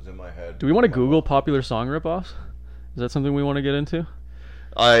 it was in my head. Do we want to Google popular song ripoffs? Is that something we want to get into?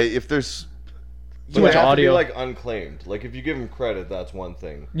 if there's But Too they much have to be audio. like unclaimed. Like if you give him credit, that's one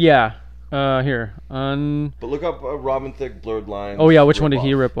thing. Yeah. Here. But look up Robin Thicke Blurred Lines. Oh yeah, which one did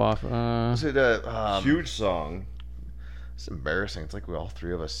he ripoff. rip off? is it Huge song. It's embarrassing. It's like we all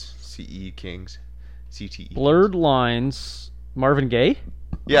three of us CE kings, CTE. Blurred Lines, Marvin Gaye.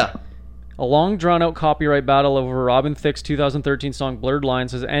 Yeah. A long drawn-out copyright battle over Robin Thicke's 2013 song "Blurred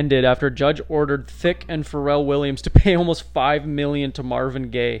Lines" has ended after a judge ordered Thicke and Pharrell Williams to pay almost $5 million to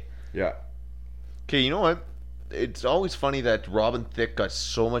Marvin Gaye. Yeah. Okay, you know what? It's always funny that Robin Thicke got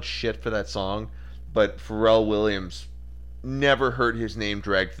so much shit for that song, but Pharrell Williams never heard his name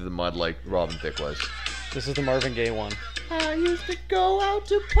dragged through the mud like Robin Thicke was. This is the Marvin Gaye one. I used to go out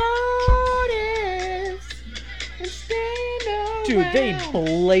to parties and stand around. Dude, they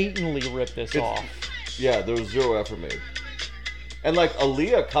blatantly ripped this off. Yeah, there was zero effort made. And like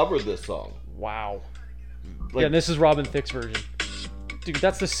Aaliyah covered this song. Wow. Like, Yeah, and this is Robin Thicke's version. Dude,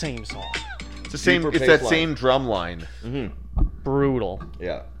 that's the same song. It's the same. Deeper It's that bass same line. drum line. Brutal.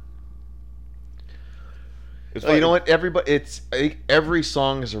 Yeah. It's You know what? Every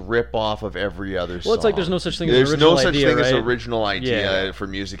song is a rip off of every other song. Well, it's like there's no such thing as There's original no such idea, thing as right? original idea Yeah. for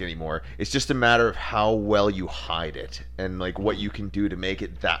music anymore. It's just a matter of how well you hide it and like what you can do to make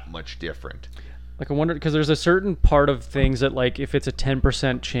it that much different. Like, I wonder, because there's a certain part of things that, like, if it's a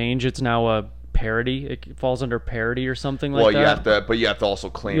 10% change, it's now a parody. It falls under parody or something like Well, that. you have to also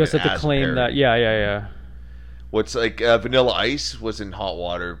claim You it have to as a claim that. parody. Yeah. What's like Vanilla Ice was in Hot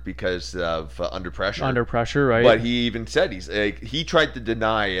Water because of Under Pressure. Under Pressure, right? But he even said he tried to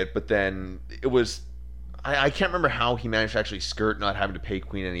deny it, but then it was I can't remember how he managed to actually skirt not having to pay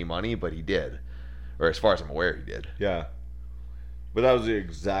Queen any money, but he did, or as far as I'm aware, he did. Yeah. But that was the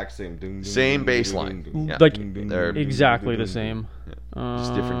exact same. Same bass line. Yeah. Like, They're exactly the same.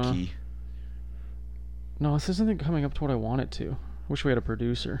 just different key. No, this isn't coming up to what I want it to. Wish we had a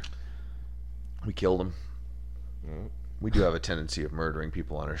producer. We killed him. We do have a tendency of murdering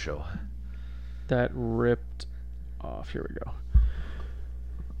people on our show. That ripped off. Here we go.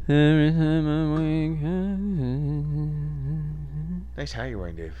 Every time I wake Nice hat you're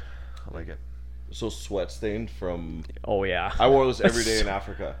wearing, Dave. I like it. So sweat stained from. Oh, yeah. I wore this every day in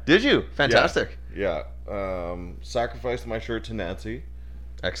Africa. Did you? Fantastic. Yeah. Sacrificed my shirt to Nancy.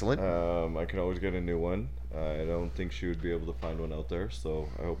 Excellent. I can always get a new one. I don't think she would be able to find one out there, so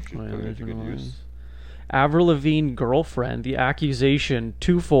I hope she'd put it to good use. Avril Lavigne girlfriend, the accusation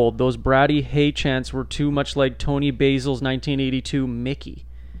twofold. Those bratty hey chants were too much like Tony Basil's 1982 Mickey.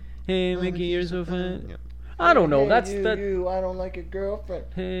 Hey Mickey, you're so fun. Yeah. I don't know. That's you, that. You, I don't like your girlfriend.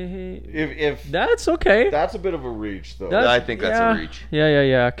 Hey. If That's okay. that's a bit of a reach, though. That's- I think that's yeah. a reach.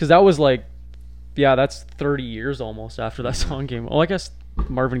 Yeah. Because that was like, yeah, that's 30 years almost after that song came. Well, I guess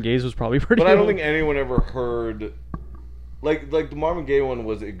Marvin Gaye's was probably pretty. But I don't old. think anyone ever heard. Like the Marvin Gaye one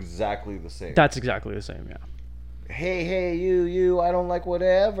was exactly the same. That's exactly the same. Yeah. Hey, you, I don't like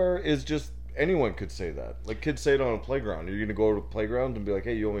whatever, is just anyone could say that. Like kids say it on a playground. You're gonna go to a playground and be like,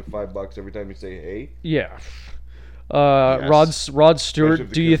 hey, you owe me $5 every time you say hey. Yeah. Yes. Rod Especially Stewart, if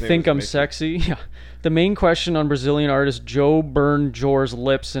the do you kid's name think is I'm Mickey. sexy? Yeah. The main question on Brazilian artist Joe Byrne Jor's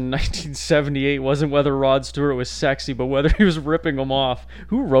lips in 1978 wasn't whether Rod Stewart was sexy, but whether he was ripping him off.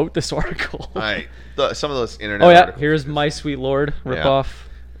 Who wrote this article? Some of those internet. Oh yeah, articles. here's My Sweet Lord Yeah. ripoff.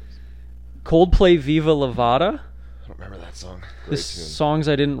 Coldplay Viva La Vada. I don't remember that song. This tune. songs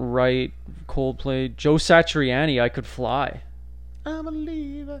I didn't write. Coldplay. Joe Satriani, I Could Fly. I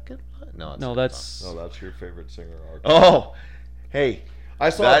believe I could. No, No, that's No, that's your favorite singer. Artist. Oh, hey, I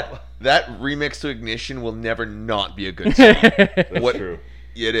saw that remix to Ignition will never not be a good song. That's What- true.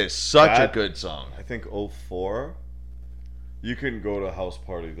 It is such That- a good song. I think 04. You couldn't go to a house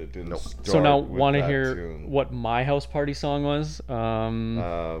party that didn't. Nope. Start So now, with want to that hear tune. what my house party song was?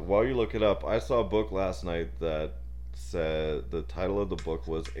 While you look it up, I saw a book last night that said the title of the book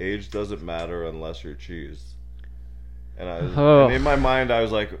was "Age Doesn't Matter Unless You're Cheese," and and in my mind I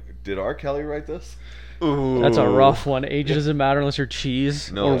was like, "Did R. Kelly write this?" Ooh. That's a rough one. Age doesn't matter unless you're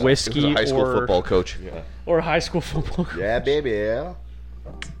cheese No, or it was whiskey a high school or football coach. Yeah. or high school football. Yeah, baby. Yeah.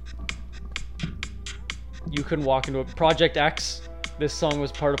 You couldn't walk into a Project X. This song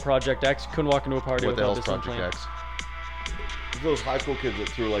was part of Project X. You couldn't walk into a party What the without hell's this song Project playing. X? Those high school kids that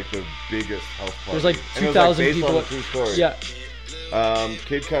threw like the biggest house party. There's like And it was, 2,000 based people. on a true story. Yeah,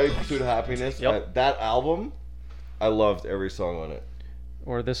 Kid Cudi, Pursuit of Happiness. Yep. That album, I loved every song on it.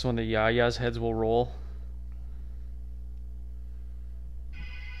 or this one, the Yaya's Heads Will Roll.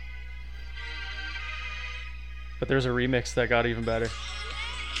 But there's a remix that got even better.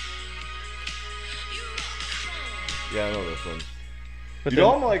 Yeah, I know this one. But You then,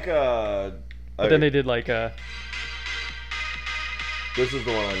 know, I'm like but then they did like This is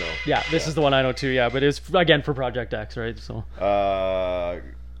the one I know. yeah, this is the one I know too. Yeah, but it's again for Project X, right? So I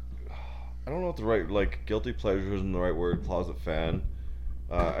don't know what the right, like, guilty pleasure isn't the right word. Closet fan.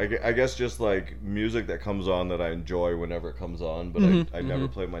 I guess just like music that comes on that I enjoy whenever it comes on, but I never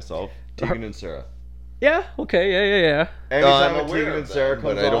play myself. Tegan and Sarah. Yeah. Okay. Yeah. Anytime I'm aware Tegan of and Sarah them,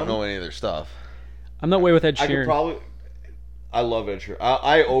 comes but I don't on, know any of their stuff. I'm not way with Ed I could Sheeran. probably. I love Ed Sheeran.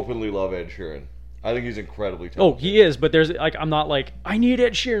 I openly love Ed Sheeran. I think he's incredibly talented. Oh, he is, but there's like I'm not like I need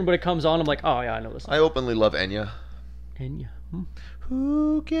Ed Sheeran, but it comes on, I'm like, oh yeah, I know this song. I openly love Enya. And yeah.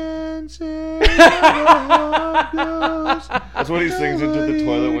 Who can say how it goes? That's what he sings into the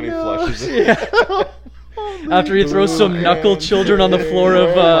toilet when he flushes it. Yeah. After he throws some knuckle children on the floor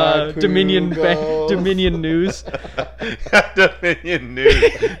of Dominion Dominion News. Dominion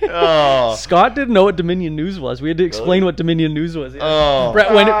News. Oh. Scott didn't know what Dominion News was. We had to explain what Dominion News was. Yeah. Oh.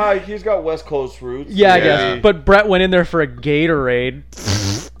 Brett went. He's got West Coast roots. Yeah, I Yeah. guess. But Brett went in there for a Gatorade,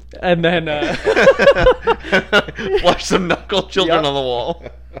 and then Flush some knuckle children Yep. on the wall.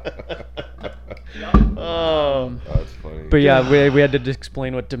 Oh. That's funny. But yeah, we had to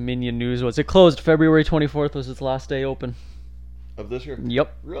explain what Dominion News was. It closed February 24th was its last day open. Of this year?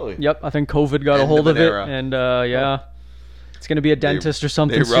 Yep. Really? Yep. I think COVID got a End hold of of an it, era. and yeah, it's gonna be a dentist or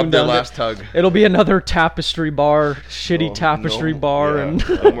something They soon rubbed their down there. last tug. It'll be another tapestry bar, shitty Oh, tapestry no. bar, Yeah. and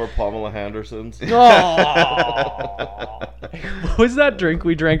No more Pamela Hendersons. oh, what was that drink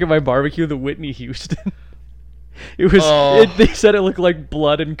we drank at my barbecue? The Whitney Houston. It was. Oh. They said it looked like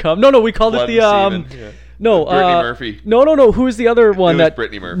blood and cum. No, we called Blood it the and semen. Yeah. No, Brittany Murphy. No. Who was the other one was that?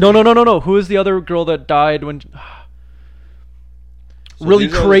 Brittany Murphy. No. Who was the other girl that died when? So Really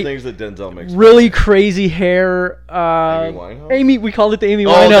these are the crazy. things that Denzel makes. Really crazy hair. Amy Winehouse? Amy, we called it the Amy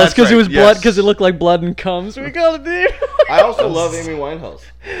Oh, Winehouse that's because it right, was blood, yes. because it looked like blood and cum. So we called it the. I also love Amy Winehouse.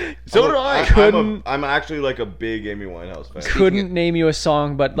 So do I. I'm actually like a big Amy Winehouse fan. Couldn't name you a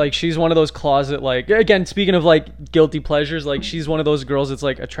song, but like she's one of those closet, like, again, speaking of like guilty pleasures, like she's one of those girls that's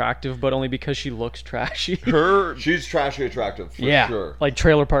like attractive, but only because she looks trashy. She's trashy attractive for Yeah, sure. like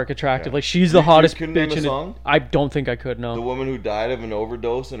Trailer Park attractive. Yeah. Like she's the You hottest couldn't name bitch a in song? I don't think I could. The No. woman who died of an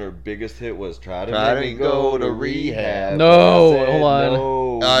overdose and her biggest hit was "Try to Try Make to Me Go Go to to Rehab." No, I said, hold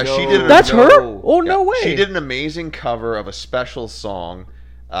on. No, She no, did. That's no. her? Oh no way. She did an amazing cover of a special song.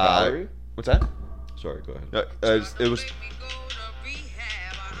 Valerie? What's that? Sorry, go ahead. It was.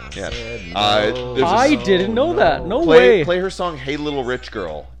 Yeah. no. I didn't know that. No Play way. play her song "Hey Little Rich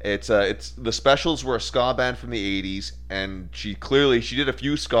Girl." It's the Specials were a ska band from the '80s, and she did a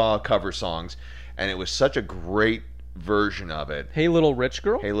few ska cover songs, and it was such a great version of it. Hey, little rich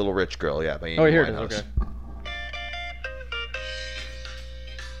girl. "Hey Little Rich Girl," yeah, by Amy Oh, here it is. Winehouse. Okay.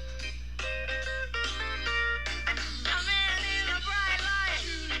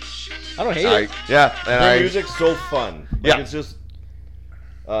 I don't hate it. Yeah, and Her I music's so fun. Like, Yeah. it's just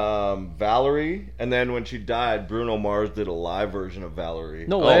Valerie, and then when she died, Bruno Mars did a live version of Valerie.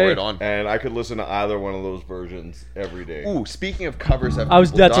 No oh way. right on. And I could listen to either one of those versions every day. Ooh, speaking of covers that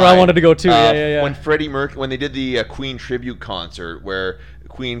That's people where I died, wanted to go too. Yeah. When Freddie Mercury, when they did the Queen tribute concert, where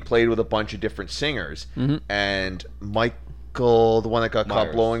Queen played with a bunch of different singers, and Michael, the one that got caught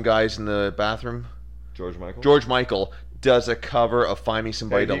Myers. blowing guys in the bathroom, George Michael does a cover of "Find Me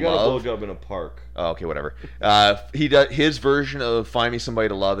Somebody Hey, to he got Love." a blowjob in a park. Oh, okay, whatever. He does his version of "Find Me Somebody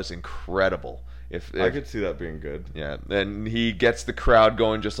to Love" is incredible. If I could see that being good. yeah, and he gets the crowd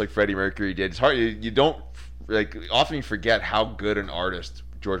going just like Freddie Mercury did. It's hard. You don't like often you forget how good an artist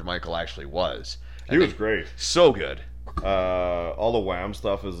George Michael actually was. He was great. So good. All the Wham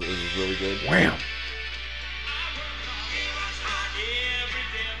stuff is really good. Wham!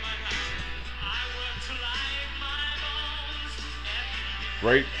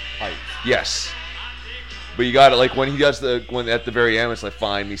 Great pipes. Yes. But you got it like when he does when at the very end it's like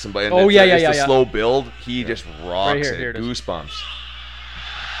 "Find Me Somebody." And Oh, it's, yeah, it's yeah, the yeah. slow build. He just rocks Right here, it. here it is. Goosebumps.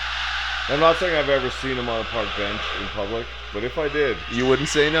 I'm not saying I've ever seen him on a park bench in public, but if I did, You wouldn't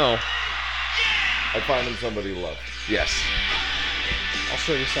say no. I'd find him somebody to love. Yes. I'll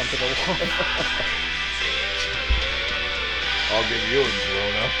show you something. I'll give you a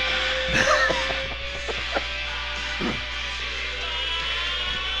grown up.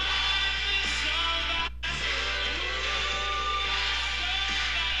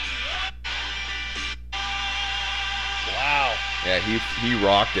 Wow. Yeah, he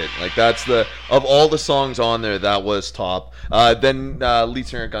rocked it. Like that's of all the songs on there, that was top. Then lead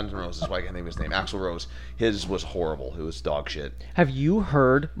singer of Guns N' Roses, why can't I think of his name? Axl Rose. His was horrible. It was dog shit. Have you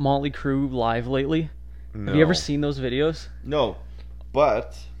heard Motley Crue live lately? No. Have you ever seen those videos? No,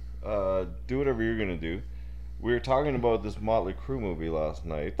 but do whatever you're gonna do. We were talking about this Motley Crue movie last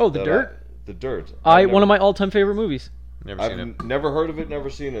night. Oh, The that Dirt? The Dirt. One of my all-time favorite movies. Never seen it. I've never heard of it, never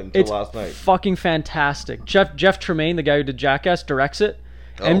seen it until It's last night. fucking fantastic. Jeff Tremaine, the guy who did Jackass, directs it.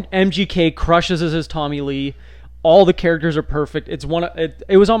 Oh. MGK crushes as his Tommy Lee. all the characters are perfect. It's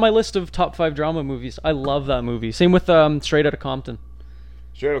it was on my list of top 5 drama movies. I love that movie. Same with Straight Outta Compton.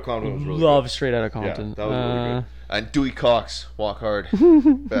 Straight Outta Compton was really Love good. Straight Outta Compton. Yeah, that was really good. And Dewey Cox, Walk Hard,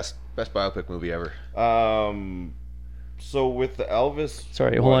 best biopic movie ever. So with the Elvis.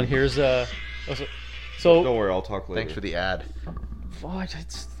 Sorry, hold on. Here's so Don't worry, I'll talk later. Thanks for the ad. what?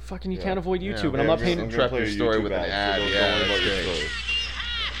 It's fucking you can't avoid YouTube, and okay, I'm not I'm paying. gonna gonna interrupt play your a story YouTube with an ad, so ad. don't Yeah, worry about that's your great. story.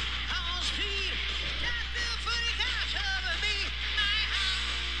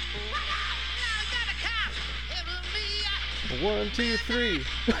 One, two, three.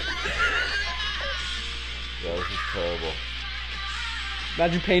 Yeah, this is terrible.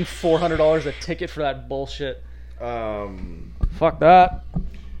 Imagine paying $400 a ticket for that bullshit. Um, Fuck that.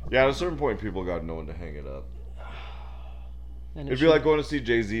 yeah, at a certain point, people got no one to hang it up. And It'd be like going to see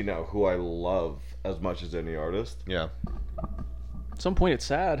Jay-Z now, who I love as much as any artist. Yeah. at some point it's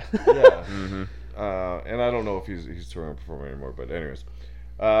sad. Yeah. And I don't know if he's touring or performing anymore, but anyways.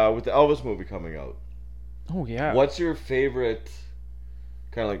 With the Elvis movie coming out, Oh yeah. what's your favorite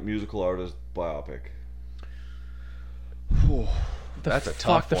kind of like musical artist biopic? That's a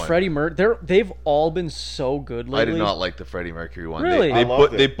tough The one. Freddie they've all been so good lately. I did not like the Freddie Mercury one. Really? I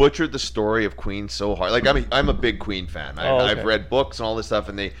loved They it. butchered the story of Queen so hard. Like I'm a big Queen fan. Oh, okay. I've read books and all this stuff,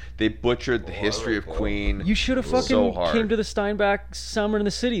 and they butchered the history of Queen. You should have fucking so hard. came to the Steinbach Summer in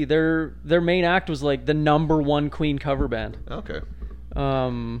the City. Their main act was like the #1 Queen cover band. Okay.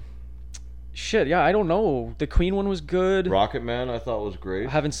 Shit, yeah, I don't know. The Queen one was good. Rocket Man, I thought was great.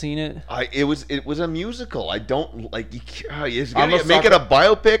 I haven't seen it. It was a musical. I don't like. Is I'm a make it sucker- a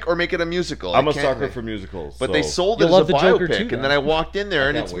biopic or make it a musical? I'm I a can't sucker make- for musicals. But so they sold it You'll as love a the Joker biopic, too, and then. then I walked in there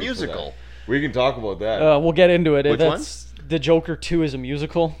and Can't it's wait for musical. that. We can talk about that. We'll get into it. Which That's the Joker 2 is a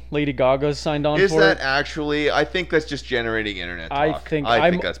musical. Lady Gaga's signed on Is for that it. actually? I think that's just generating internet talk. I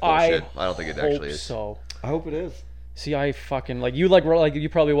think that's bullshit. I don't think it actually hope is. So. I hope it is. See, I fucking like you you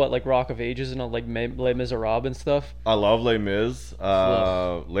probably like Rock of Ages and like Les Miserables and stuff. I love Les Mis.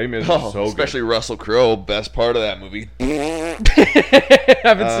 Les Mis is Oh, so especially Russell Crowe, best part of that movie.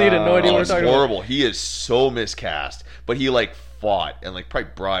 Haven't seen it. No idea what we're It's talking about. horrible. He is so miscast, but he like fought and like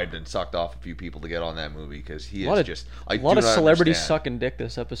probably bribed and sucked off a few people to get on that movie because he is just. A lot of celebrities sucking dick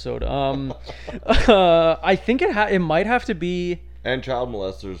this episode. I think it might have to be good. And child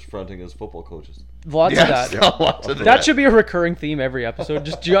molesters fronting as football coaches. lots Yes, of that. lots of That should be a recurring theme every episode,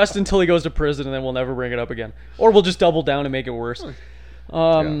 just until he goes to prison, and then we'll never bring it up again, or we'll just double down and make it worse.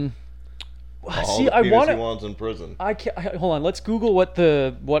 All See, the I penis want he to. wants in prison. Hold on. Let's Google what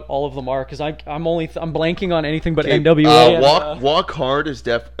all of them are, because I'm blanking on anything but Okay, NWA. and, Walk Hard is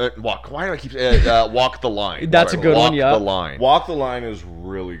walk. Why do I keep Walk the Line? That's a good one, yeah. Walk the Line. Walk the Line is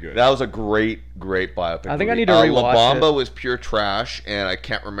really good. That was a great biopic. I think I movie. need to rewatch La Bamba it. was pure trash, and I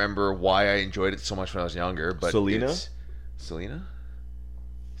can't remember why I enjoyed it so much when I was younger. But Selena? Selena?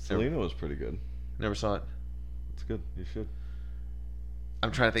 Selena was pretty good. Never saw it. It's good. You should.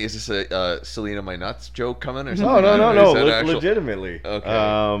 I'm trying to think. Is this a Selena My Nuts joke coming or something? No. Or is that actual- Legitimately.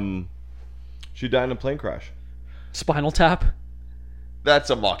 Okay. She died in a plane crash. Spinal Tap. That's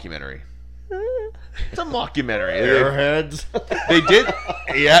a mockumentary. It's a mockumentary. Airheads. They did.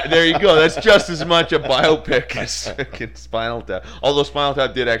 Yeah, there you go. That's just as much a biopic as fucking Spinal Tap. Although Spinal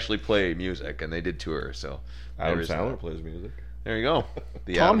Tap did actually play music, and they did tour. So Adam there is Sandler that. plays music. There you go.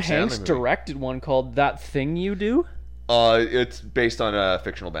 The Tom Adam Sandler Hanks movie. directed one called That Thing You Do. It's based on a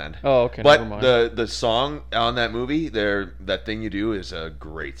fictional band. Oh, okay. But never mind. the song on that movie, That Thing You Do, is a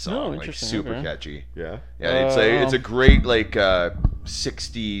great song. Oh, like interesting, super okay. catchy. Yeah. Yeah, it's a great like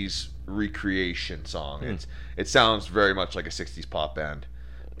 60s recreation song. It sounds very much like a 60s pop band,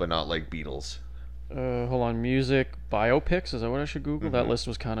 but not like Beatles. Hold on. Music biopics. Is that what I should Google? Mm-hmm. That list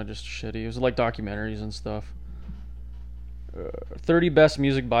was kind of just shitty. It was like documentaries and stuff. 30 best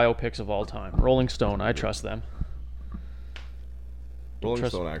music biopics of all time. Rolling Stone. I trust them. Rolling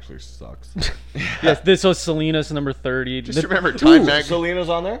Trust- Stone actually sucks. Yes, this was Selena's number 30. Just remember Time Mag. Selena's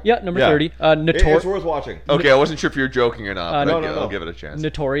on there? Yeah, number Yeah. 30. It's worth watching. Okay, I wasn't sure if you were joking or not. But no, I'll no. give it a chance.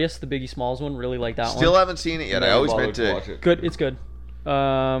 Notorious, the Biggie Smalls one. Really like that Still one. haven't seen it yet. I Never always bothered meant to to. watch it. Good. It's good.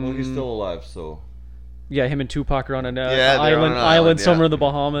 Well, he's still alive, so. Yeah, him and Tupac are on an they're on island, an island, somewhere yeah. in the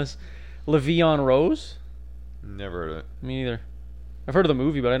Bahamas. Le'Veon Rose? Never heard of it. Me neither. I've heard of the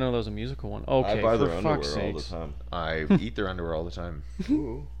movie, but I didn't know that was a musical one. Okay, I buy for their underwear fuck's all the sakes. time. I eat their underwear all the time.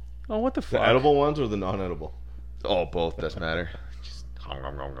 Ooh. Oh, what the The fuck? edible ones or the non-edible? Oh, both doesn't matter. Just hum,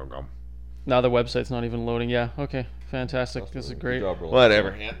 hum, hum, hum, hum. Now the website's not even loading. Yeah, okay. Fantastic. This is Good great. job, Rolling Whatever.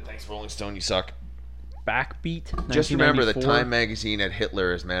 Stone. Yeah, thanks, Rolling Stone. You suck. Backbeat. Just remember that 1994. Time Magazine had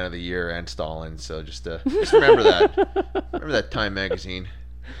Hitler as Man of the Year and Stalin. So just remember that. Remember that Time Magazine.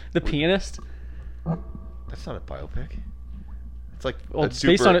 The Pianist. That's not a biopic. It's like Well, it's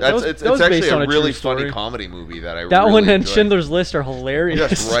based on it- that was- it's that was actually based on a a true really story. funny comedy movie that I That really one and enjoyed. Schindler's List are hilarious.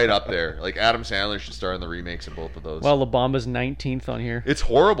 Just right up there. Like Adam Sandler should star in the remakes of both of those. Well, La Bamba's 19th on here. it's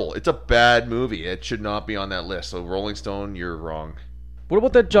horrible. It's a bad movie. It should not be on that list. So Rolling Stone, you're wrong. What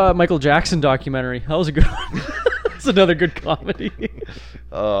about that Michael Jackson documentary? That was a good one. That's another good comedy.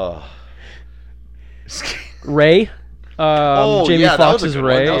 Ray. Jamie yeah, that was a Foxx's good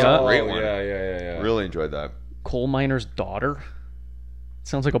one. Ray. That was a Yeah. great Oh, one. yeah. Really enjoyed that. Coal miner's daughter.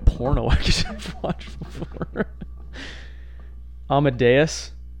 Sounds like a porno I could have watched before.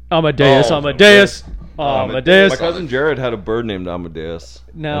 Amadeus. Amadeus. Oh, Amadeus. My Amadeus. cousin Jared had a bird named Amadeus.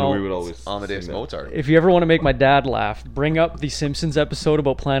 Now- and we would always Amadeus sing that. Mozart. If you ever want to make my dad laugh, bring up the Simpsons episode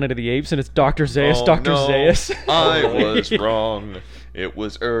about Planet of the Apes, and it's Dr. Zaius. Oh, Dr. no, Zaius. I was wrong. It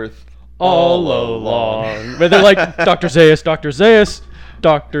was Earth all along. But they're like Dr. Zaius, Dr. Zaius,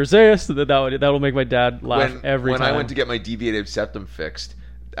 Dr. Zaius. That'll make my dad laugh every when time. I went to get my deviated septum fixed,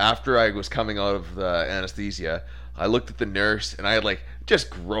 after I was coming out of the anesthesia, I looked at the nurse and I had like just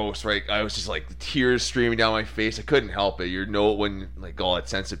gross, right? I was just like tears streaming down my face. I couldn't help it. You know when like all that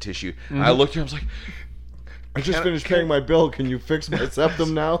sensitive tissue. Mm-hmm. I looked at her. I was like, I just finished paying my bill. Can you fix my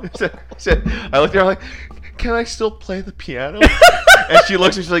septum now? I looked at her I'm like, can I still play the piano? And she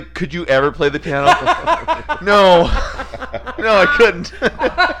looks and she's like, could you ever play the piano? No, I couldn't.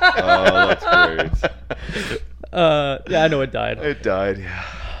 Oh, that's great. Yeah, I know it died. It died. Yeah.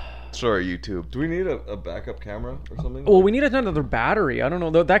 Sorry, YouTube. Do we need a backup camera or something? Well, we need another battery. I don't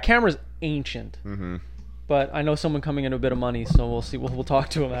know. That camera's ancient. Mm-hmm. But I know someone coming in a bit of money, so we'll see. We'll talk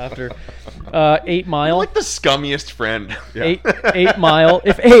to him after. 8 Mile. You're like the scummiest friend. Yeah. 8 Mile.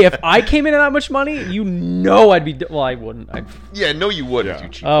 If I came in at that much money, you know I'd be. Well, I wouldn't. I'd Yeah, no, you wouldn't. Yeah. You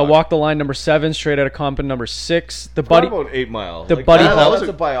cheap fuck. Walk the Line number 7, Straight Outta Compton number 6. The What buddy about 8 Mile? the Buddy Holly- That's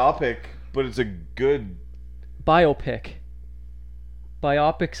a biopic, but it's a good. biopic.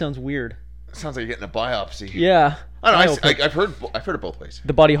 Biopic sounds weird. Sounds like you're getting a biopsy. Yeah. I don't know. Biopic. I've heard it both ways,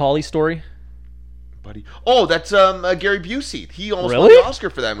 The Buddy Holly story. buddy. Oh, that's Gary Busey. He almost Really? won the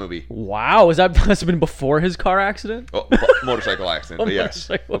Oscar for that movie. Wow, is that must have been before his car accident? Oh, motorcycle accident. Oh, But yes,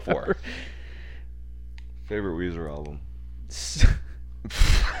 motorcycle, before. whatever. Favorite Weezer album?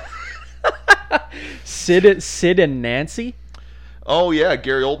 Sid and Nancy, Oh yeah,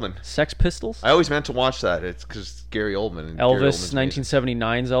 Gary Oldman. Sex Pistols. I always meant to watch that. It's because Gary Oldman. And Gary Elvis, Oldman's amazing.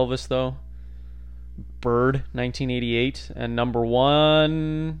 1979's Elvis though. Bird, 1988, and number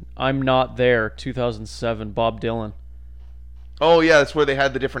 1, I'm Not There, 2007, Bob Dylan. Oh yeah, that's where they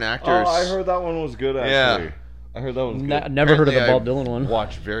had the different actors. Oh, I heard that one was good. Actually, I heard that one was good. Never heard of the Apparently, Bob Dylan one.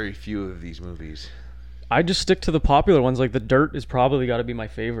 Watched very few of these movies. I just stick to the popular ones. Like The Dirt is probably got to be my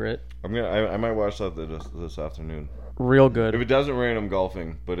favorite. I might watch that this afternoon. Real If good. it doesn't rain, I'm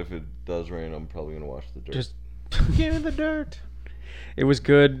golfing. But if it does rain, I'm probably gonna watch The Dirt. Just Give me the dirt. it was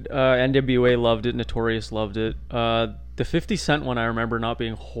good. NWA loved it. Notorious loved it. The 50 Cent one I remember not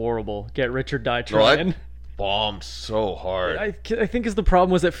being horrible. Get Rich or Die No, Trying. that bombed so hard. I think is the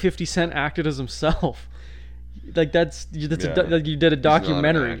problem was that 50 Cent acted as himself. Like you did a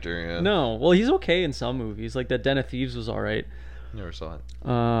documentary. actor, yeah. No, well he's okay in some movies. Like that Den of Thieves was all right. Never saw it.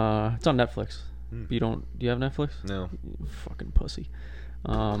 It's on Netflix. Do you have Netflix? No. You fucking pussy.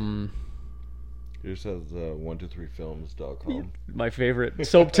 It just has 123films.com. My favorite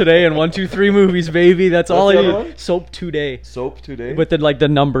Soap Today and 123 movies, baby. That's all I What's the other need. one? Soap Today Soap Today. with the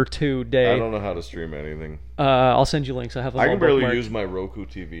number 2 day. I don't know how to stream anything. I'll send you links. I have. I can barely use my Roku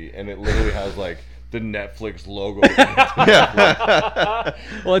TV, and it literally has like the Netflix logo.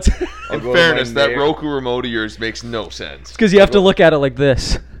 Well, it's I'll In go to fairness, my that neigh- Roku remote of yours makes no sense. because you have to look at it like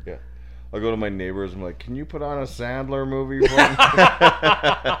this. Yeah. I'll go to my neighbors. I'm like, can you put on a Sandler movie for me?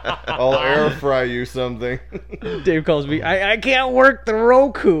 I'll air fry you something. Dave calls me. I can't work the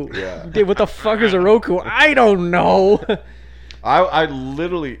Roku. Yeah. Dave, what the fuck is a Roku? I don't know. I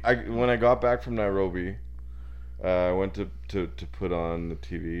literally when I got back from Nairobi, I went to put on the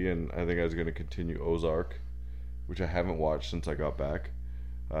TV, and I think I was going to continue Ozark, which I haven't watched since I got back.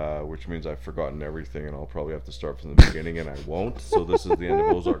 Which means I've forgotten everything, and I'll probably have to start from the beginning, and I won't. So this is the end of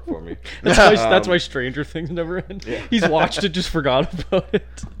Ozark for me. That's why Stranger Things never end. He's watched it, just forgot about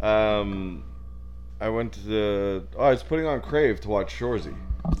it. I went to I was putting on Crave to watch Shoresy.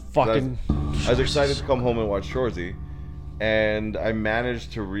 Fucking. I was excited to come home and watch Shoresy, and I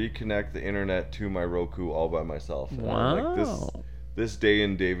managed to reconnect the internet to my Roku all by myself. And I'm like, Wow. this day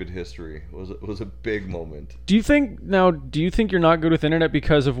in David history was a big moment. Do you think you're not good with internet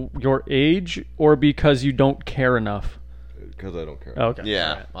because of your age or because you don't care enough? Because I don't care. Okay.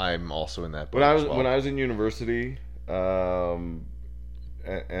 Yeah, I'm also in that boat When I was as well. when I was in university, and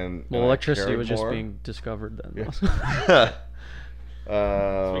Well, I electricity cared was just more. being discovered then. Yeah.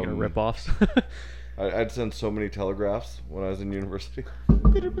 Speaking of rip-offs. I'd send so many telegraphs when I was in university.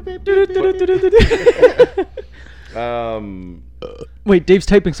 Wait, Dave's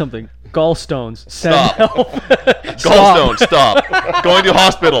typing something. Gallstones. Send Stop. help. Gallstone, stop. Going to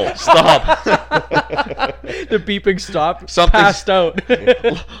hospital, stop. The beeping stopped. Something's- Passed out.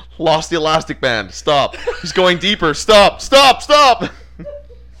 Lost the elastic band, stop. He's going deeper, stop, stop, stop.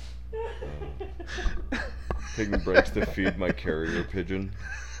 Taking breaks to feed my carrier pigeon.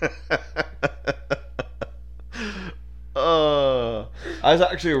 I was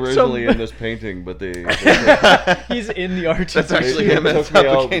actually originally in this painting, but they He's in the art. That's actually they him and took me up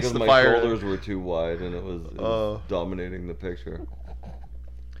out against because the my fire. shoulders were too wide and it was dominating the picture.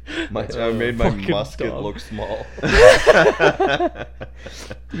 I made my fucking musket dumb. look small.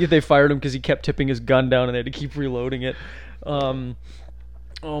 Yeah, they fired him because he kept tipping his gun down and they had to keep reloading it.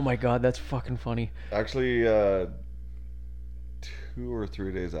 Oh my god, that's fucking funny. Actually, 2 or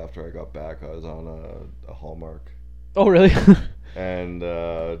 3 days after I got back, I was on a Hallmark. Oh really? And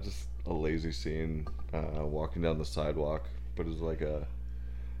just a lazy scene, walking down the sidewalk, but it was like a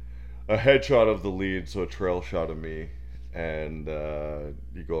headshot of the lead, so a trail shot of me, and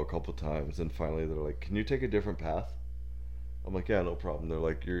you go a couple times, and finally they're like, "Can you take a different path?" I'm like, "Yeah, no problem." They're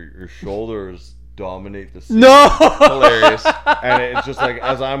like, "Your shoulders dominate the scene." No. Hilarious. And it's just like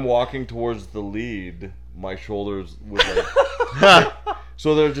as I'm walking towards the lead, my shoulders would like,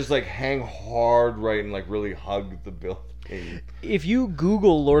 so they're just like hang hard right and like really hug the building. If you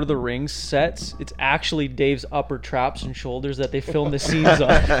Google Lord of the Rings sets, it's actually Dave's upper traps and shoulders that they filmed the scenes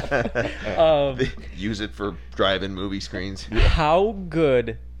on. They use it for drive-in movie screens. How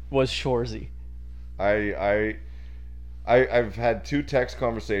good was Shorzy? I've had 2 text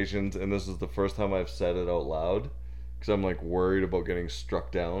conversations, and this is the first time I've said it out loud because I'm like worried about getting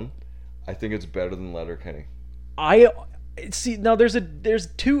struck down. I think it's better than Letterkenny. I see now. There's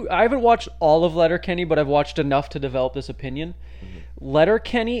 2. I haven't watched all of Letterkenny, but I've watched enough to develop this opinion.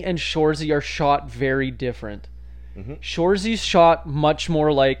 Letterkenny and Shorzy are shot very different. Shorzy's shot much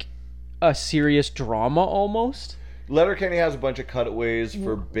more like a serious drama almost. Letterkenny has a bunch of cutaways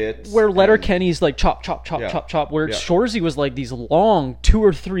for bits. Where and- Letterkenny's like chop, chop, chop, Yeah. chop, chop. Where Yeah. Shorzy was like these long 2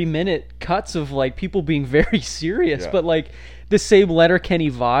 or 3 minute cuts of like people being very serious, Yeah. but like the same Letterkenny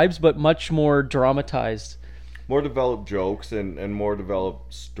vibes, but much more dramatized more developed jokes and more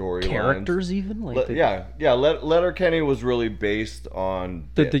developed storylines. characters, even like the, Letterkenny was really based on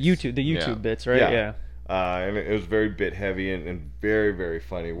the bits. YouTube Yeah. bits, right? Yeah. And it was very bit heavy and very, very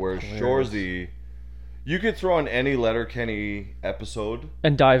funny. Whereas Shorzy, you could throw on any Letterkenny episode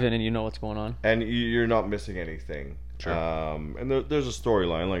And dive in and you know what's going on. and you're not missing anything. Sure. And there's a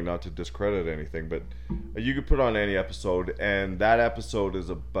storyline, like not to discredit anything, but you could put on any episode, and that episode is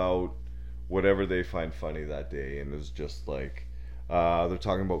about whatever they find funny that day, and it's just like they're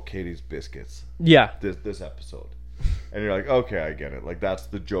talking about Katie's biscuits. Yeah. This episode, and you're like, okay, I get it. Like that's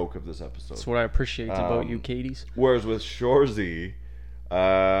the joke of this episode. That's what I appreciate about you, Katie's. Whereas with Shorzy,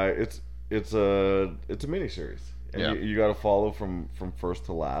 it's a miniseries, and Yeah. you got to follow from first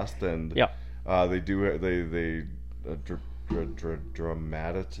to last, and Yeah. they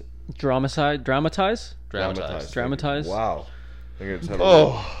Dramatize? Dramatize. Wow. I think it's had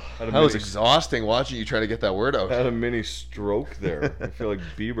had a That was mini- exhausting watching you try to get that word out. had a mini stroke there. I feel like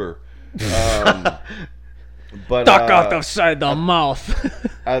Bieber. But Duck out outside the mouth.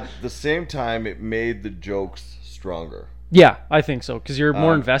 at the same time, it made the jokes stronger. Yeah, I think so, because you're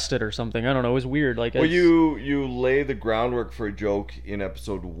more invested or something. I don't know. It was weird. Like, Well, it's- you lay the groundwork for a joke in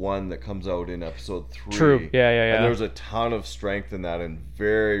episode 1 that comes out in episode 3. True. Yeah. And there's a ton of strength in that and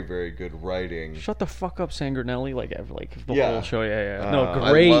very, very good writing. Shut the fuck up, Sangernelli. Like the Yeah. whole show. Yeah. No,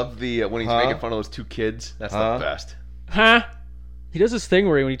 I great. I love the when he's Huh? making fun of those 2 kids. That's Huh? the best. Huh? He does this thing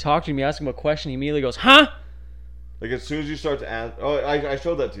where when he talks to me, ask him a question, he immediately goes, huh? Like as soon as you start to answer, I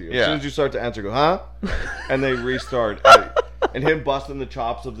showed that to you. As Yeah. soon as you start to answer, go, huh? And they restart. And him busting the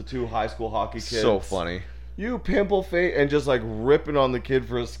chops of the 2 high school hockey kids. So funny. You pimple face, and just like ripping on the kid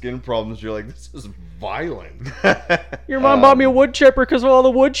for his skin problems. You're like, this is violent. Your mom bought me a wood chipper because of all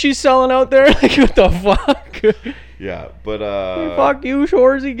the wood she's selling out there. Like, what the fuck? Yeah, but Fuck you,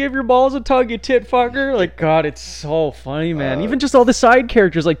 Shorzy. Give your balls a tug, you tit fucker. Like, God, it's so funny, man. Even just all the side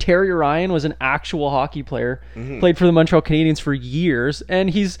characters. Like, Terry Ryan was an actual hockey player. Played for the Montreal Canadiens for years. And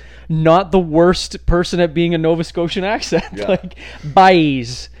he's not the worst person at being a Nova Scotian accent. Yeah. Like,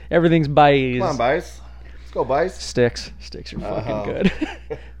 bies. Everything's bies. come on, Bice. Let's go, Bice. Sticks. Sticks are fucking good.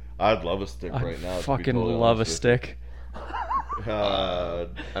 I'd love a stick right now. to be Fucking totally love a honest with stick. you. I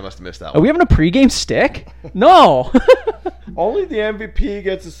must have missed that Are one. we having a pregame stick? No. Only the MVP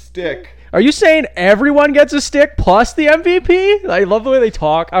gets a stick. Are you saying everyone gets a stick plus the MVP? I love the way they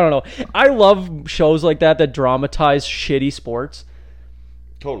talk. I don't know. I love shows like that dramatize shitty sports.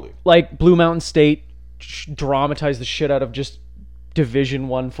 Totally. Like Blue Mountain State dramatize the shit out of just Division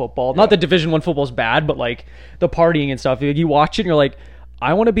One football. Not that Division One football is bad, but like the partying and stuff. You watch it and you're like,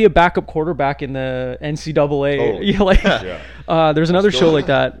 I want to be a backup quarterback in the NCAA. Totally. You know, like, Yeah. there's another show like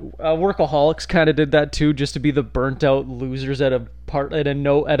that. Workaholics kind of did that too, just to be the burnt out losers at a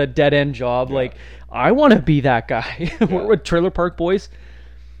dead end job. Yeah. Like, I want to be that guy. We're with Trailer Park Boys,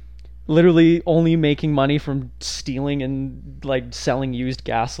 literally only making money from stealing and like selling used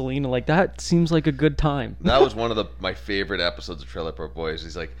gasoline. Like, that seems like a good time. That was one of my favorite episodes of Trailer Park Boys.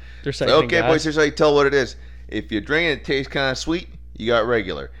 He's like, They're seconding okay, gas. boys, here's how you tell what it is. If you drink it, it tastes kind of sweet, you got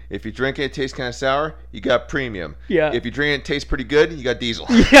regular. If you drink it, it tastes kind of sour, you got premium. Yeah. If you drink it, it tastes pretty good, you got diesel.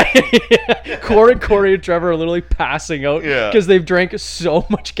 Yeah. Corey and Trevor are literally passing out Yeah. because they've drank so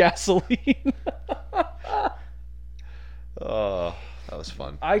much gasoline. Oh, that was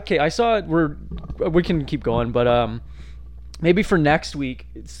fun. Okay, I saw it. We can keep going, but maybe for next week,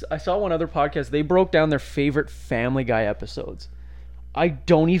 I saw one other podcast. They broke down their favorite Family Guy episodes. I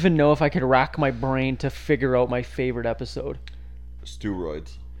don't even know if I could rack my brain to figure out my favorite episode.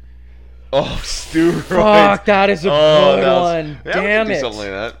 Steroids. Oh, steroids. Fuck, that is a good one. Yeah, we Damn could do it. something like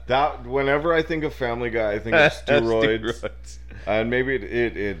that. That whenever I think of Family Guy, I think of steroids. And maybe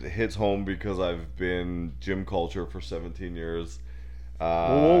it hits home because I've been gym culture for 17 years.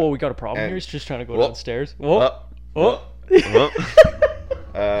 Whoa, we got a problem and- here. He's just trying to go Whoa. downstairs. Whoa. Oh,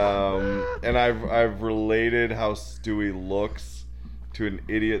 Oh. And I've related how Stewie looks to an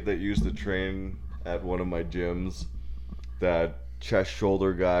idiot that used to train at one of my gyms. That chest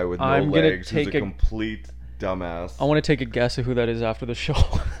shoulder guy with no I'm gonna legs who's take a a- complete dumbass. I want to take a guess of who that is after the show.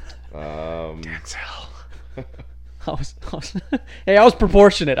 Hey, I was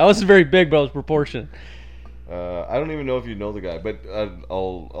proportionate. I wasn't very big, but I was proportionate. I don't even know if you know the guy, but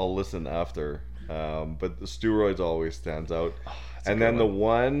I'll listen after. But the steroids always stands out. And then the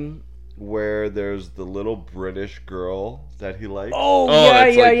one where there's the little British girl that he likes. Oh,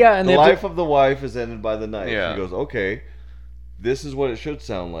 that's like yeah. And The they have life of the wife is ended by the knife. Yeah. He goes, okay, this is what it should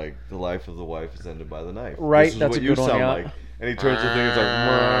sound like. The life of the wife is ended by the knife. Right, This is that's what a you good one, sound yeah. like. And he turns to the thing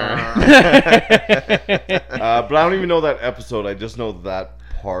and it's like, but I don't even know that episode. I just know that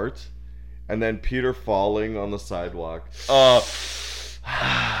part. And then Peter falling on the sidewalk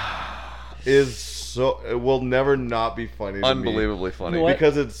is so, it will never not be funny to me. unbelievably funny. You know what?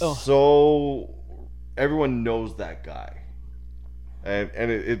 Because it's Oh. so, everyone knows that guy. And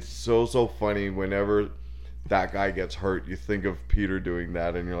it's so funny whenever that guy gets hurt. You think of Peter doing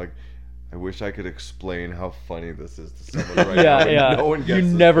that and you're like, I wish I could explain how funny this is to someone right now. Yeah. and No one You gets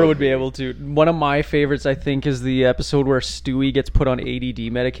this never but would be me. able to. One of my favorites, I think, is the episode where Stewie gets put on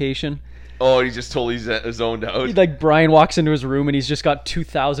ADD medication. Oh, he just totally zoned out. Like, Brian walks into his room and he's just got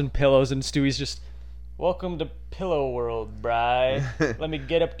 2,000 pillows, and Stewie's just, welcome to Pillow World, Bri. Let me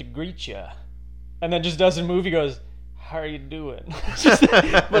get up to greet ya. And then just doesn't move. He goes, how are you doing?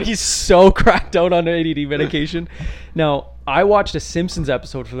 But he's so cracked out on ADD medication. Now, I watched a Simpsons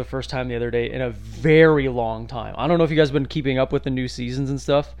episode for the first time the other day in a very long time. I don't know if you guys have been keeping up with the new seasons and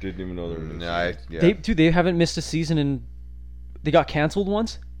stuff. Didn't even know there was Nah, yeah. They haven't missed a season in... They got canceled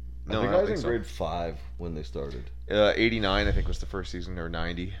once? I No, think I I don't was think in so. grade 5 when they started. 89, I think, was the first season, or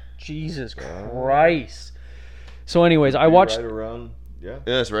 90. Jesus Christ. So anyways, I watched... Right around, yeah.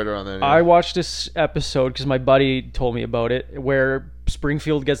 Yeah, it's right around there. Yeah. I watched this episode because my buddy told me about it, where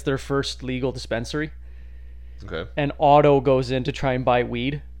Springfield gets their first legal dispensary, Okay. and Otto goes in to try and buy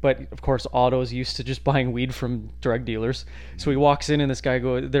weed. But of course, Otto's used to just buying weed from drug dealers. So he walks in, and this guy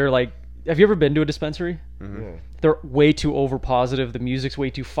they're like, have you ever been to a dispensary? Yeah. They're way too over positive. The music's way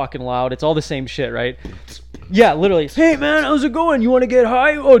too fucking loud. It's all the same shit, right? Yeah, literally. Hey man, how's it going? You want to get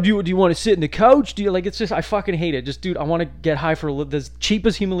high? Oh, do you want to sit in the couch? Do you like? It's just, I fucking hate it. Just, dude, I want to get high for as cheap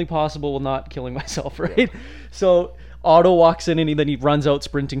as humanly possible, while not killing myself, right? So Otto walks in and then he runs out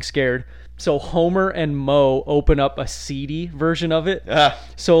sprinting, scared. So Homer and Moe open up a seedy version of it. Ah,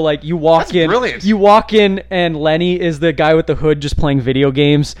 So like you walk That's in, brilliant. you walk in, and Lenny is the guy with the hood just playing video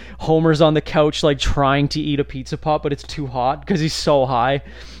games. Homer's on the couch like trying to eat a pizza pop, but it's too hot because he's so high.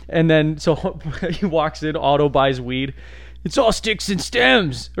 And then so he walks in, Otto buys weed. it's all sticks and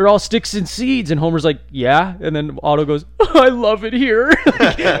stems, or all sticks and seeds. And Homer's like, yeah. And then Otto goes, I love it here.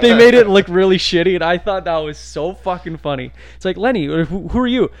 Like, they made it look really shitty, and I thought that was so fucking funny. It's like, Lenny, who are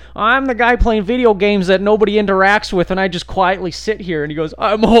you? I'm the guy playing video games that nobody interacts with, and I just quietly sit here. And he goes,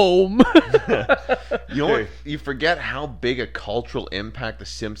 I'm home. You know what? You forget how big a cultural impact The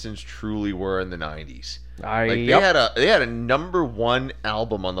Simpsons truly were in the 90s. Like they had a number 1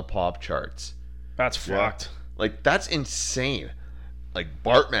 album on the pop charts. That's fucked. Like, that's insane. Like,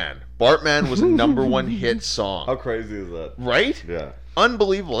 Bartman was a number 1 hit song. How crazy is that? Right? Yeah.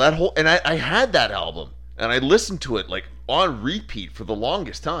 Unbelievable. That whole, and I had that album, and I listened to it like on repeat for the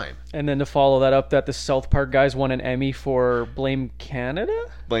longest time. And then to follow that up, that the South Park guys won an Emmy for Blame Canada?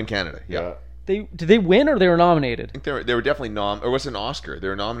 Blame Canada. Yeah. Did they win, or they were nominated? I think they were definitely or was it an Oscar? They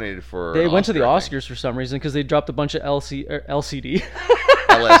were nominated for. They an went to the Oscar, I think. Oscars for some reason because they dropped a bunch of LCD. LSD.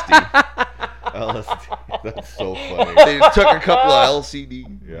 LSD. That's so funny. They took a couple of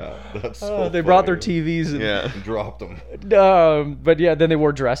LCD. Yeah, that's so They brought their funny. TVs. And, Yeah. And dropped them. But yeah, then they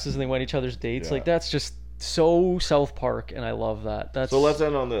wore dresses and they went each other's dates. Yeah. Like, that's just so South Park, and I love that. That's So let's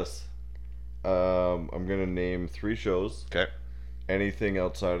end on this. I'm gonna name 3 shows. Okay. Anything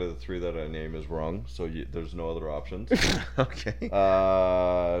outside of the 3 that I name is wrong, so there's no other options. Okay.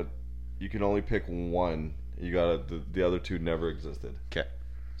 You can only pick one. You gotta. The other 2 never existed. Okay.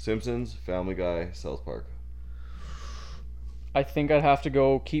 Simpsons, Family Guy, South Park. I think I'd have to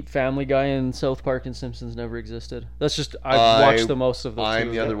go keep Family Guy, and South Park and Simpsons never existed. That's just I've watched the most of the I'm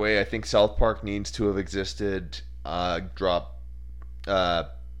two. the other way. I think South Park needs to have existed. Drop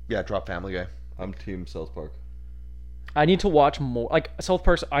Family Guy. I'm Team South Park. I need to watch more. Like, South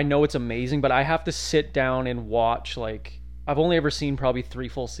Park's, I know it's amazing, but I have to sit down and watch. Like, I've only ever seen probably 3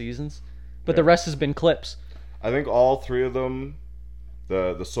 full seasons, but the rest has been clips. I think all 3 of them,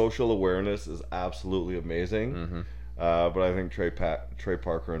 the social awareness is absolutely amazing. Mm-hmm. But I think Trey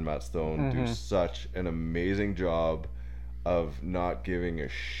Parker and Matt Stone do such an amazing job of not giving a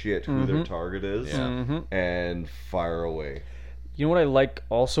shit who their target is and fire away. You know what I like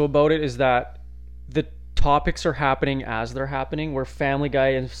also about it is that the topics are happening as they're happening, where Family Guy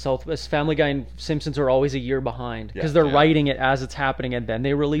and Simpsons are always a year behind because they're writing it as it's happening and then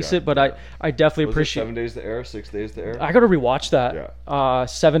they release it. But I definitely Was appreciate. it 7 days to air, 6 days to air? I gotta rewatch that.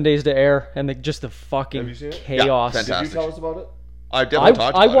 7 days to air, and just the fucking Have you seen it? chaos. Yeah, Did you fantastic. tell us about it? I definitely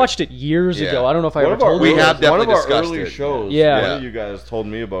talked about I watched it years Yeah. ago. I don't know if I One ever of our told We you. have one definitely of our discussed early it. shows. Yeah. One of you guys told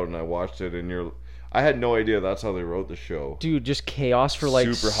me about it, and I watched it. And I had no idea that's how they wrote the show. Dude, just chaos for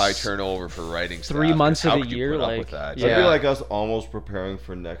like super high turnover for writing 3 staff. months of How the could you year, put up like, with that? yeah. It'd be like us almost preparing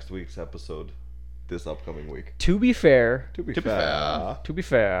for next week's episode this upcoming week. To be fair, To be To be fair. to be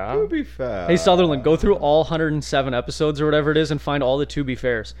fair. To be fair. Hey Sutherland, go through all 107 episodes or whatever it is and find all the to be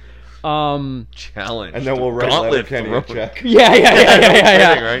fairs. Challenge. And then we'll write Gauntlet Letterkenny a thrown. check. Yeah.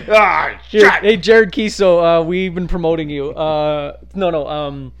 Kidding, right? Ah, Here, hey Jared Kiso, we've been promoting you.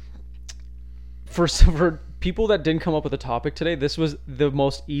 For people that didn't come up with a topic today, this was the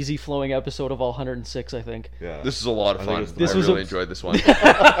most easy flowing episode of all 106, I think. Yeah. This is a lot of I think fun. it's the This I was really a- enjoyed this one.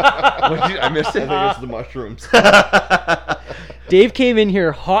 I missed I it. think it's the mushrooms. Dave came in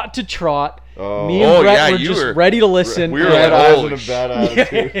here hot to trot. Oh. Me and Oh, Brett yeah, were you just were- ready to listen. we were Bad like, eyes holy and a bad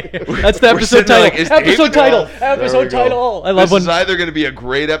attitude. That's the We're episode sitting there title. like, is Dave Episode in title. there? There we Episode go. title. I love This is when either going to be a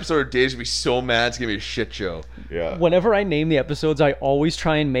great episode or Dave's going to be so mad it's going to be a shit show. Yeah. whenever I name the episodes, I always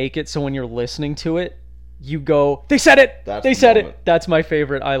try and make it so when you're listening to it, you go, they said it. That's They the said moment. it. That's my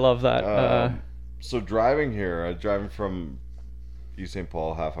favorite. I love that. So driving here, driving from East St.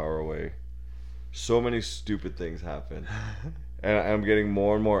 Paul, half hour away, so many stupid things happen, and I'm getting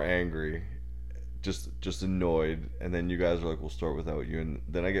more and more angry, just annoyed. And then you guys are like, "We'll start without you," and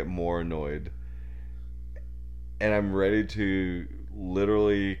then I get more annoyed, and I'm ready to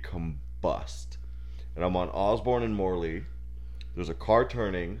literally combust. And I'm on Osborne and Morley. There's a car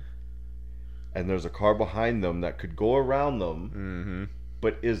turning, and there's a car behind them that could go around them,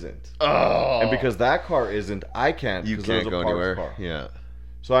 but isn't. Oh. And because that car isn't, I can't. You 'cause can't there's a go parked anywhere. car. Yeah.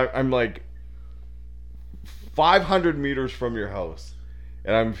 So I'm like 500 meters from your house,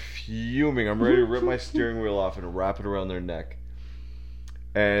 and I'm fuming. I'm ready to rip my steering wheel off and wrap it around their neck.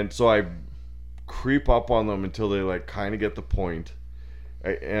 And so I creep up on them until they like kind of get the point.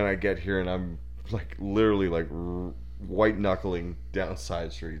 And I get here and I'm like literally like white knuckling down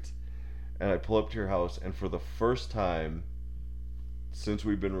side streets. And I pull up to your house, and for the first time since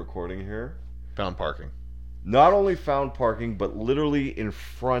we've been recording here, Found parking. not only found parking, but literally in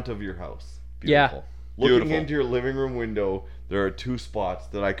front of your house. Beautiful. Looking Beautiful. into your living room window, there are 2 spots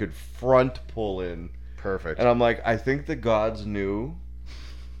that I could front pull in. Perfect. And I'm like, I think the gods knew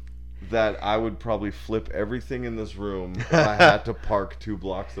that I would probably flip everything in this room if I had to park 2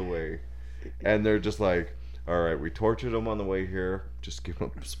 blocks away. And they're just like, all right, we tortured him on the way here. Just give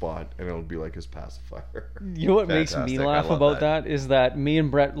him a spot, and it'll be like his pacifier. You know what makes me Fantastic. I laugh love about that is that me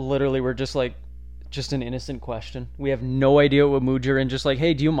and Brett literally were just like, just an innocent question. We have no idea what mood you're in. Just like,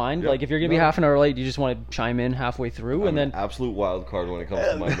 hey, do you mind? Yep. Like, if you're gonna be No. half an hour late, do you just want to chime in halfway through? I'm And then, an absolute wild card when it comes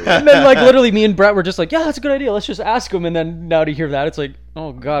to my movie. and then, like, literally, me and Brett were just like, yeah, that's a good idea. Let's just ask him. And then now to hear that, it's like,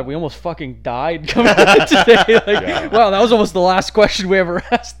 oh god, we almost fucking died coming in today. Like, Yeah. wow, that was almost the last question we ever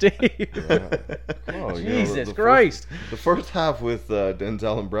asked Dave. Oh, you know, Jesus the Christ. The first half with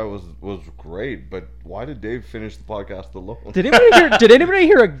Denzel and Brett was great, but why did Dave finish the podcast alone? Did anybody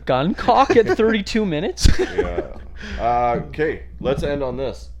hear a gun cock at 32 minutes? Yeah. Okay, let's end on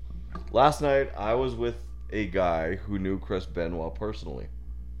this. Last night, I was with a guy who knew Chris Benoit personally.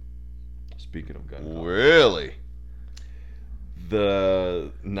 Speaking of gun cock. Really?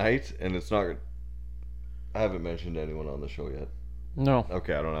 The night, and it's not... I haven't mentioned anyone on the show yet. No.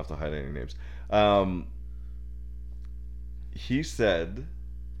 Okay, I don't have to hide any names. He said...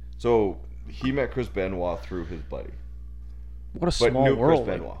 So, he met Chris Benoit through his buddy. What a But small knew Chris world.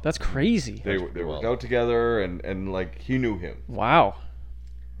 Like, Benoit. that's crazy. They pretty worked well. out together, and like, he knew him. Wow.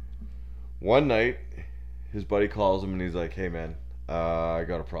 One night, his buddy calls him, and he's like, hey, man, I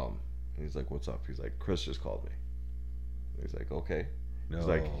got a problem. And he's like, what's up? He's like, Chris just called me. He's like, okay. He's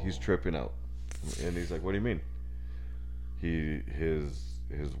like, he's tripping out. And he's like, what do you mean?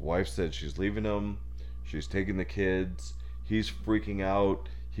 His wife said she's leaving him. She's taking the kids. He's freaking out.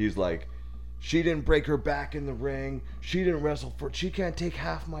 He's like, she didn't break her back in the ring. She didn't wrestle for... She can't take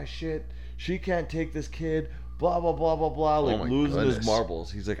half my shit. She can't take this kid. Blah, blah, blah, blah, blah. Like, my losing his goodness.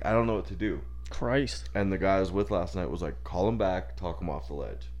 marbles. He's like, I don't know what to do. Christ. And the guy I was with last night was like, call him back. Talk him off the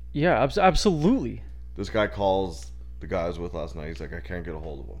ledge. Yeah, absolutely. This guy calls the guy I was with last night. He's like, I can't get a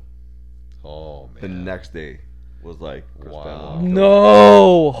hold of him. Oh The man. next day was like, Chris Wow. Benoit killed him.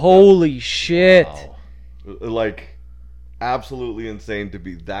 No. Holy shit. Wow. Like, absolutely insane to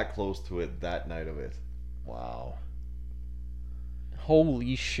be that close to it that night of it. Wow.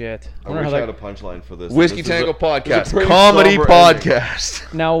 Holy shit. I wonder wish how I had that- a punchline for this. Whiskey This is Tango a Podcast, pretty comedy somber ending.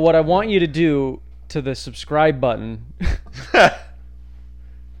 podcast. Now, what I want you to do to the subscribe button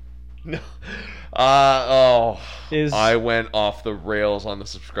No. is... I went off the rails on the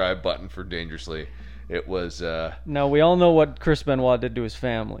subscribe button for Dangerously. It was Now, we all know what Chris Benoit did to his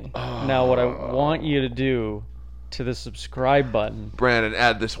family. Now, what I want you to do to the subscribe button Brandon,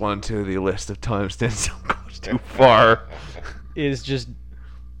 add this one to the list of times Denzel goes too far. is just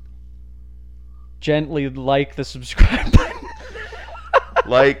gently like the subscribe button.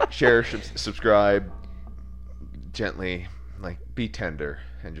 Like, share, subscribe, gently, like, be tender,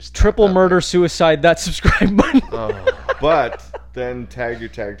 and just tap Triple that murder, suicide, that subscribe button. Oh, But then tag your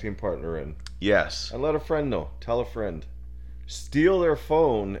tag team partner in. yes. And let a friend know. Tell a friend. Steal their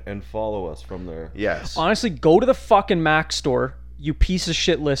phone and follow us from there. Yes. Honestly, go to the fucking Mac store, you piece of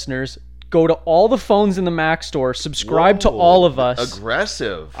shit listeners. Go to all the phones in the Mac store, subscribe to Whoa. all of us.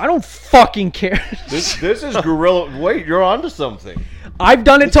 Aggressive. I don't fucking care. This is guerrilla. Wait, you're onto something. I've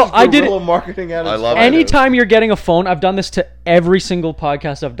done it This till is I did guerrilla it. marketing at its I love it. finest. Anytime you're getting a phone, I've done this to every single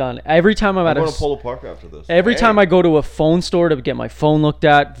podcast I've done. Every time I'm I'm at going a to Polo Park after this. every Hey. time I go to a phone store to get my phone looked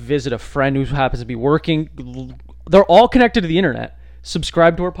at, visit a friend who happens to be working, they're all connected to the internet.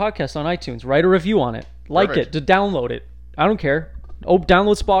 Subscribe to our podcast on iTunes. Write a review on it. Like Perfect. it. To download it. I don't care. Oh,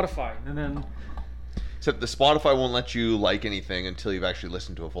 download Spotify. And then... Except the Spotify won't let you like anything until you've actually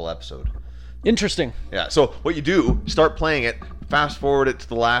listened to a full episode. Interesting. Yeah, so what you do, start playing it, fast forward it to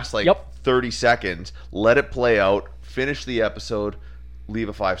the last, like, Yep. 30 seconds, let it play out, finish the episode, leave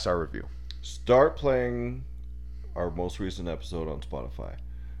a 5-star review. Start playing our most recent episode on Spotify.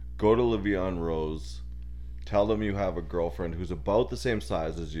 Go to Livian Rose. Tell them you have a girlfriend who's about the same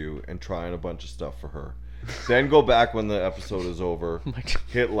size as you and trying a bunch of stuff for her. Then go back when the episode is over. my God.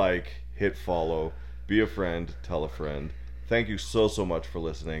 Hit like, hit follow, be a friend, tell a friend. Thank you so much for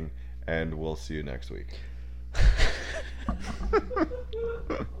listening, and we'll see you next week.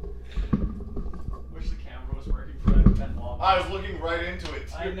 Wish the camera was working for that. I was looking right into it.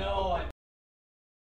 I know.